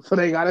sustain it, so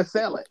they gotta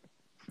sell it.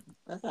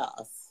 That's how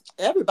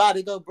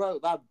everybody go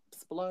broke by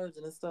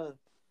splurging and stuff.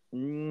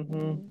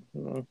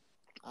 Mm-hmm.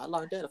 I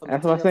learned that from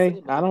That's the what I say.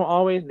 TLC, I don't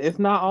always. It's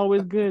not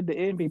always good to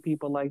envy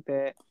people like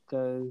that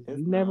because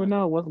you never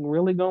know what's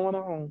really going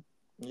on.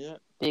 Yeah.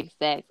 Big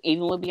stacks,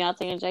 even with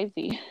Beyonce and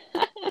Jay-Z.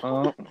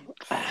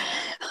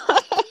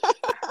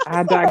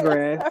 I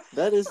digress.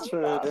 That is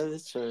true. That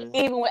is true.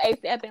 Even with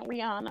ASAP and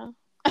Rihanna.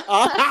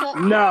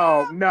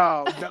 No.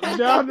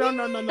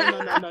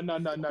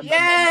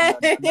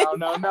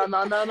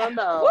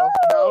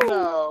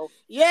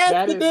 Yes,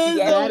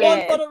 that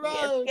one for the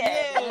road.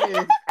 That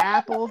is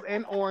apples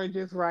and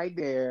oranges right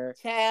there.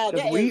 Child,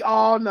 we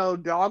all know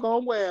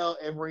doggone well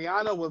if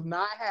Rihanna was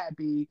not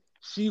happy,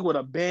 she would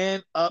have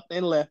been up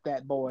and left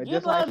that boy,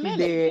 just like she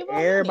did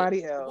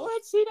everybody else.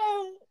 What she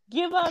done?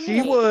 Give up.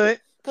 She would.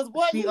 Cause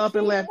what she up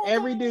and left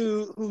every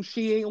dude who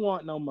she ain't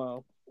want no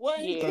more.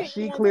 So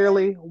she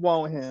clearly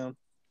want him.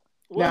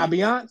 Now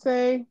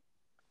Beyonce,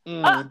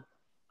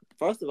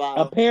 first of all,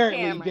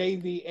 apparently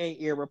Jay-Z ain't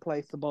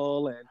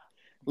irreplaceable, and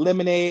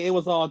Lemonade, it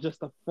was all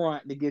just a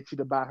front to get you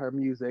to buy her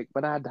music.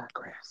 But I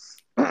digress.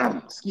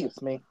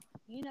 Excuse me.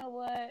 You know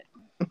what?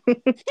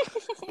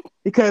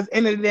 Because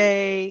in the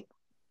day,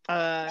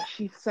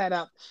 she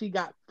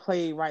got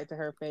played right to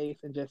her face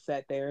and just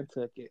sat there and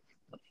took it.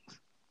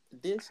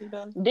 Did she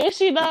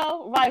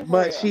though? Right.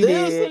 But she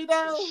did.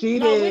 She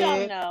did. We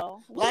don't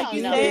know. Like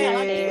you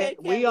said,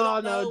 we all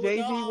know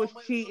Jay-Z was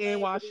cheating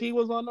while she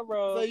was on the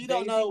road. So you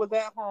don't Jay-Z know. was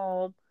at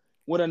home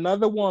with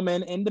another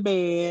woman in the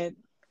bed.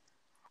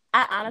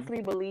 I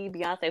honestly believe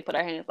Beyonce put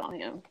her hands on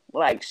him.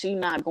 Like she's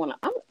not gonna.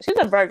 She's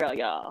a Virgo,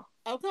 y'all.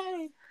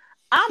 Okay.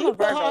 I'm a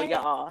Virgo,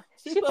 y'all.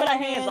 She put her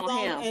hands on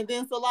him, and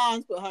then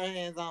Solange put her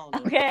hands on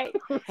him. Okay.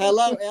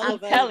 Hello, I'm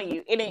telling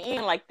you, it didn't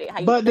end like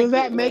that. But does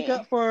that make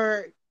up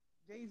for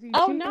Jay-Z?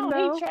 Oh no,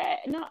 though? he tried.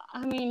 No,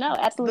 I mean no,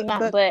 absolutely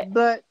not.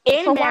 But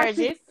in so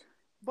marriages,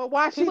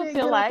 why she didn't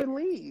get up and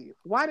leave?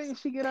 Why didn't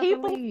she get up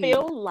and leave? People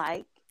feel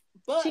like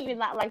cheating is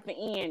not like the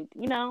end.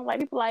 Like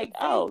people like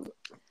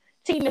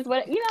cheating is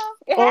what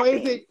or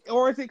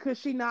is it because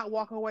she not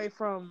walk away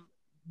from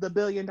the $1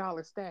 billion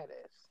status?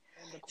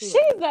 She's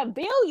a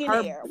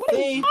billionaire. What are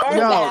you talking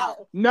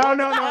about? No.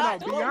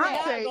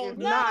 Beyonce is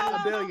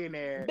not a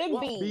billionaire. Big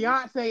B.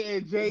 Beyonce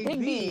and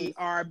Jay-Z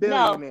are a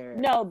billionaire.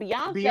 No,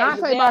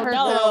 Beyonce by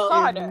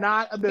herself is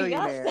not a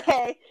billionaire.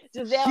 Beyonce,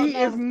 she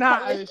is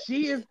not.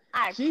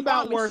 She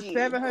about worth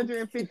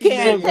 $750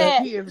 million.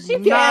 She is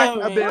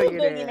not a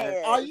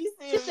billionaire. Are you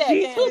serious? She said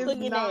she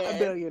is not a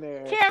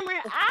billionaire.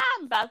 Cameron,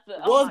 I'm about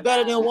to. What's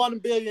better than one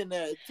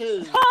billionaire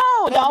too?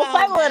 Oh, don't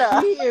play with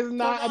her. She is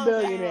not a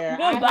billionaire.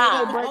 Goodbye. I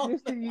hate to break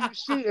this to you.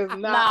 She is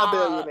not a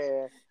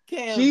billionaire.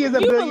 She is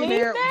a you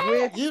billionaire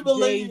with you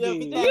believe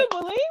Jay-Z. Do you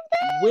believe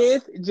that?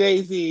 With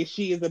Jay-Z,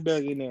 she is a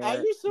billionaire. Are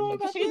you sure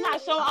about She's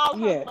not showing all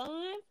her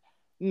funds?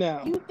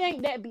 No. You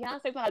think that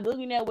Beyonce's not a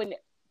billionaire when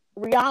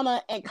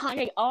Rihanna and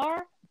Kanye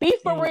are? Be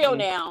for real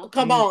now.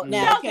 Come on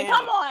now.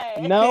 Come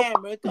on. Nope.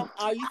 Cameron,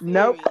 are you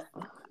serious?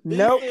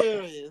 Nope.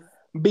 Serious.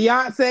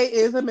 Beyonce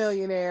is a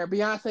millionaire.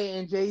 Beyonce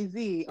and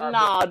Jay-Z are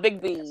Nah,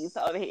 big B's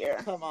over here.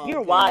 Come on.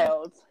 You're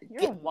wild.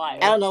 You're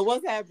wild. I don't know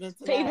what's happening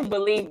tonight. To even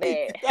believe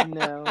that.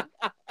 No.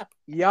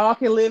 Y'all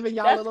can live in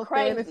y'all little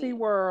fantasy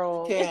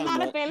world. It's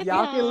not a fantasy.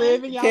 Y'all can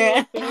live in y'all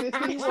little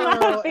fantasy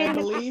world and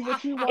believe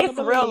what you want to believe.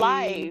 It's real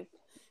life.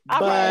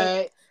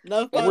 But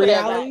no,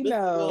 reality,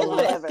 no.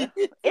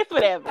 It's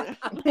whatever.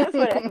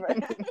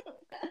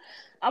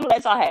 I'm gonna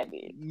let y'all have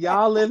it.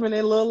 Y'all living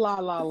in little la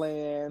la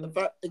land.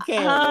 But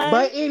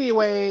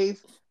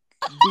anyways,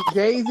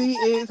 Jay-Z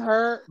is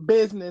her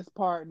business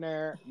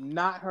partner,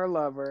 not her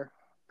lover.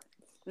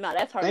 No,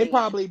 that's her. They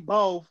probably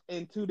both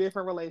in two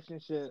different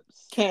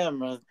relationships.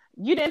 Cameron,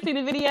 you didn't see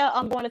the video?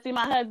 I'm going to see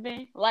my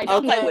husband. Like,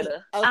 don't play with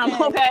her. I'm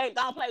okay.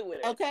 Don't play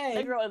with her. Okay.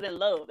 That girl is in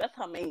love. That's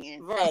her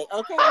man. Right.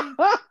 Okay.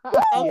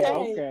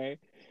 Okay.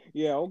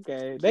 Yeah,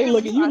 okay. They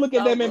look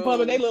at them in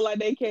public. They look like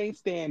they can't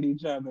stand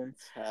each other.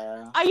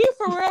 Are you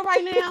for real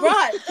right now?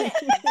 Right.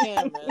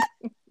 Cameron,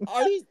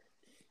 are you?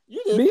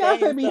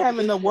 Beyonce be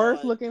having the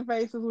worst looking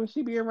faces when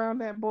she be around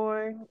that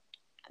boy.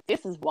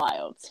 This is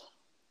wild.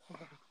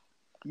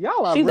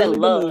 Y'all are really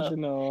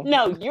delusional.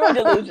 No, you're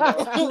delusional.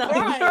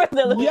 You're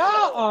delusional.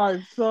 Y'all are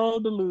so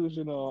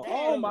delusional.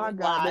 Oh my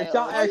God. That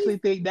y'all actually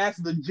think that's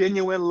the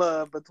genuine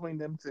love between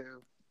them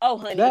two. Oh,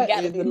 honey, it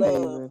gotta be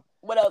love.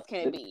 What else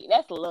can it be?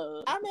 That's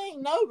love. I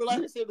mean, no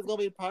relationship is gonna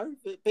be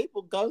perfect.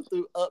 People go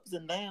through ups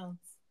and downs.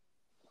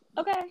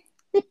 Okay.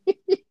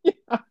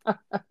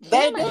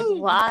 They do.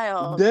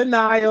 Wild.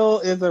 Denial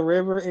is a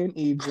river in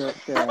Egypt,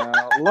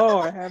 child.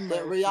 Lord have mercy.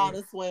 That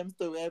Rihanna swims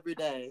through every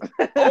day.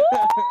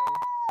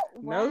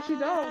 No, she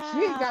don't. She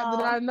ain't got to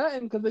deny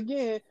nothing because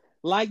again,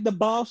 like the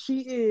boss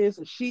she is,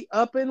 she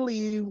up and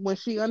leave when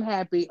she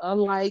unhappy.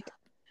 Unlike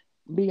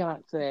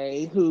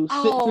Beyonce, who sits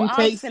Oh, and I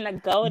was takes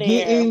finna go there.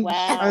 getting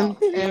Wow, and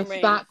Cameron.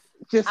 stop,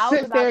 just I was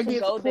sits there about and to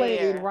gets go played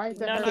there. right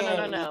to No, her. no, no,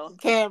 no, no.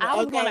 Cameron, I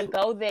was okay. gonna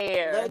go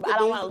there, Let but the I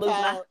don't want dude to lose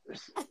my.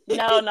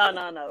 talk.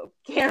 No.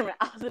 Cameron,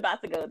 I was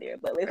about to go there,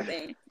 but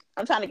listen,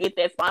 I'm trying to get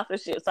that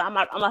sponsorship, so I'm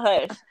a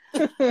hush.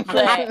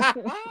 But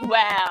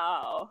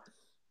wow,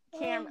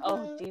 Cameron.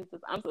 Oh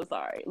Jesus, I'm so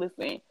sorry.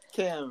 Listen,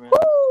 Cameron.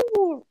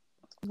 woo,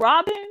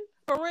 Robin,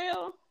 for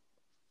real.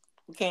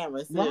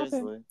 Cameron,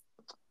 seriously.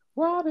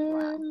 Robin.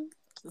 Wow.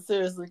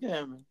 Seriously,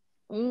 Cameron.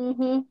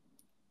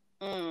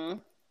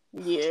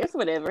 Yeah, it's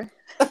whatever.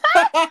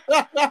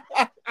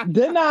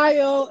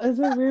 Denial is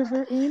a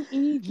river in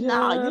Egypt.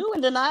 Nah, you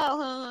in denial,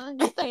 huh?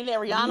 You think that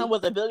Rihanna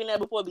was a billionaire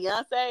before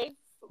Beyonce?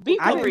 Be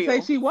I for didn't real.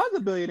 say she was a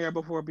billionaire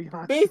before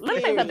Beyonce. Let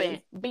me say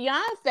something.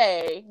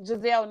 Beyonce,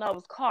 Giselle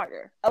Knowles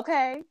Carter,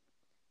 okay,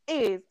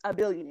 is a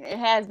billionaire. It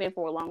has been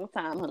for a long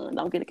time, huh?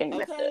 Don't get it game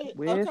messed up.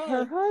 With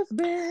her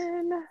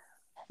husband.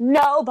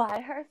 No, by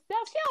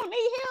herself. She don't need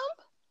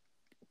him.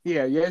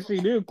 Yeah, yes, she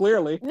do,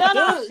 clearly. No.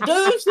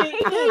 He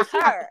needs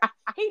her.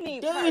 He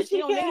needs her. She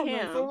don't need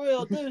him. For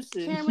real, do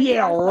she? Cameron,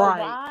 Yeah, you are right.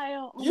 so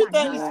wild. Oh you my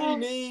think God. she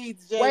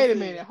needs Jay-Z? Wait a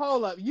minute,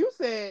 hold up. You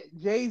said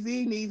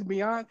Jay-Z needs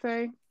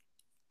Beyonce?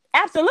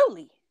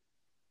 Absolutely.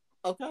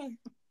 Okay.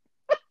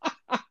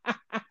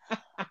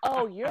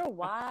 Oh, you're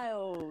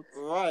wild.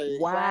 Right.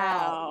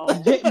 Wow.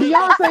 Wow.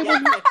 Beyonce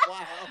was.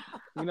 Wow.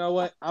 You know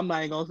what? I'm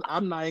not even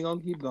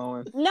gonna keep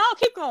going. No,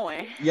 keep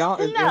going. Y'all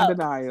is in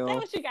denial. Say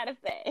what you gotta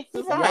say.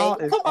 Y'all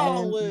is Come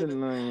on in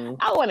denial.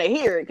 I want to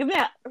hear it. Cause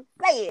now,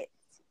 say it.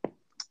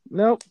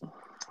 Nope.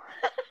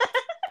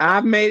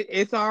 I've made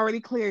it's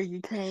already clear.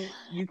 You can't.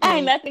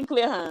 Ain't nothing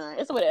clear, huh?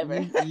 It's whatever.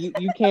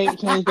 You can't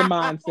change the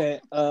mindset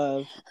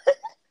of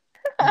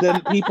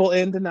the people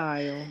in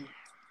denial.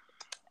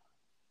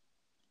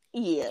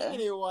 Yeah.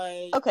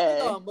 Anyway, okay.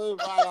 We're gonna move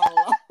right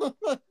on.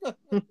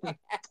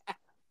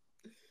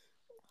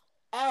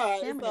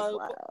 All right, so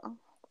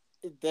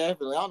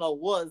definitely, I don't know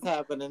what's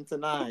happening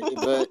tonight,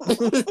 but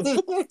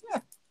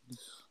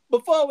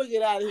before we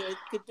get out of here,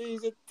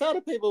 Khadijah, tell the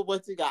people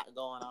what you got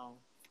going on.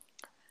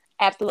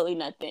 Absolutely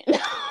nothing.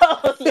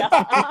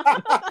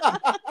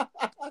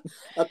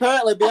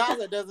 Apparently,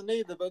 Beyonce doesn't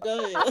either, but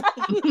go ahead.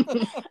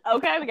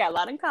 Okay, we got a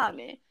lot in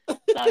common.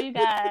 So, you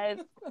guys,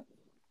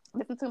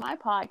 listen to my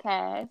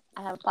podcast.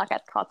 I have a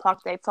podcast called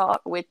Talk They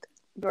Talk with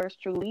yours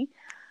truly.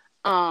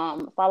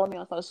 Follow me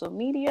on social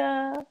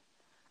media.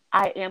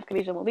 I am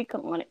Khadijah Malika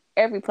on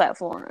every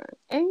platform.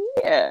 And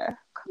yeah,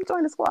 come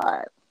join the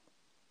squad.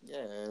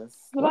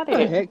 Yes. What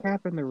the heck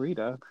happened to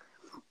Rita?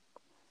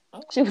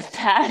 She was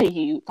tired of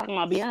you talking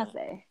about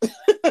Beyonce.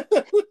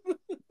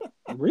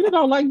 Rita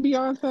don't like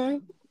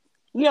Beyonce.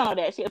 You know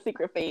that. She a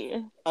secret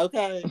fan.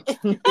 Okay.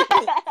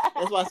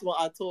 That's why she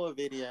want our tour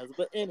videos.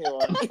 But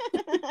anyway.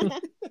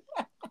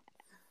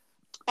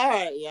 All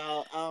right,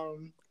 y'all.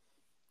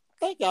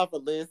 Thank y'all for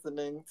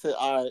listening to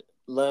our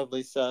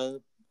lovely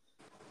show.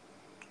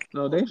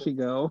 No, there she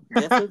go.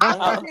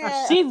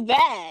 She's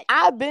back.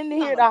 I've been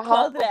here the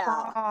whole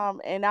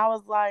time, and I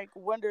was like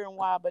wondering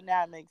why, but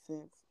now it makes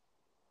sense.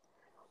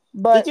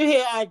 But did you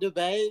hear our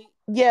debate?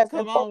 Yes,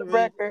 and for the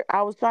record,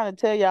 I was trying to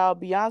tell y'all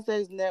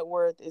Beyonce's net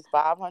worth is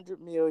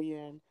 $500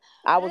 million.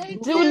 I was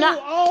do not.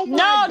 Oh my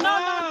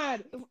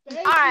God. No.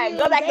 All right,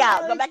 go back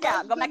out. Go back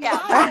out.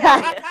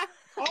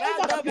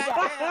 Oh my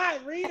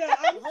God, Rita,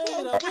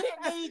 Rita, we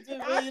didn't need you,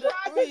 Rita.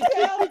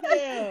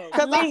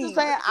 Because I'm just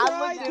saying,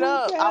 I looked it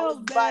up. I was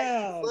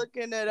like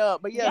looking it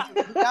up, but yes,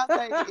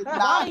 Beyonce is not.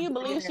 Why do you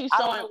believe she's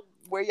showing?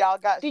 Where y'all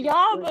got? Do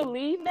y'all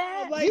believe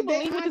that? Like, you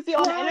believe what you see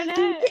on the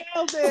internet?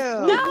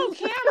 No,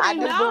 Cameron, I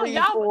do believe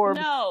y'all Forbes.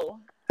 no.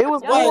 It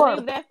was y'all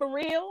believe that for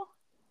real?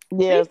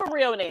 Yes, be for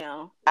real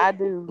now. I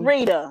do.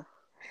 Rita,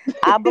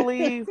 I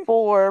believe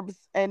Forbes,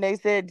 and they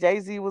said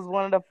Jay-Z was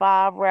one of the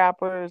 5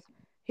 rappers.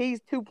 He's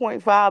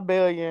 2.5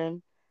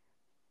 billion.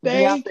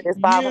 Thank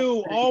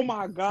you. Oh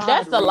my God.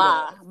 That's Rita. a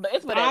lie, but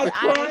it's whatever.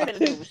 I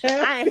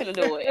ain't finna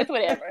do it. It's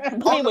whatever.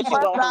 Believe what you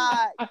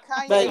want.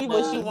 Believe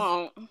what you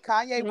want.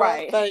 Kanye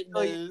right.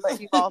 Billion, but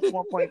he lost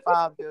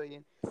 1.5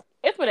 billion.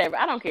 It's whatever.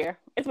 I don't care.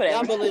 It's whatever.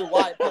 I believe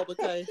white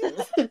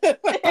publications.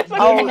 White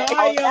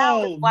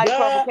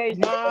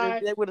publications.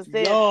 They would have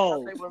said.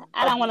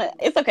 I don't want to.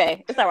 It's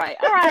okay. It's all right.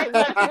 All right.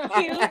 Well, this is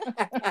cute.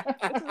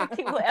 This is a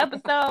cute little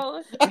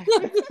episode.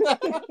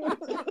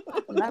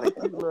 Not a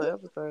cute little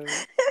episode.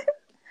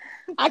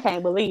 I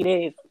can't believe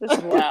this. This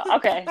is wild.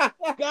 Okay.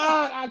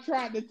 God, I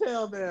tried to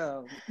tell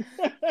them.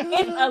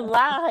 It's a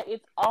lie.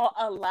 It's all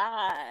a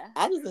lie.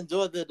 I just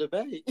enjoyed the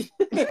debate.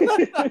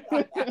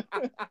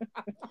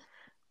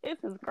 This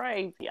is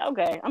crazy.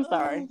 Okay, I'm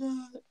sorry.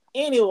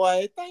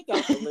 Anyway, thank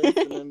y'all for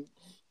listening,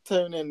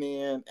 tuning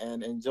in,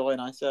 and enjoying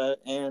our show.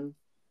 And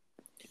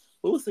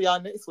we'll see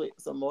y'all next week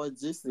with some more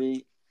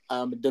juicy,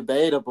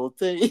 debatable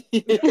tea.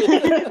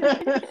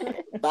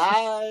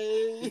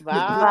 Bye.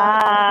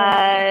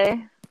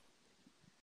 Bye.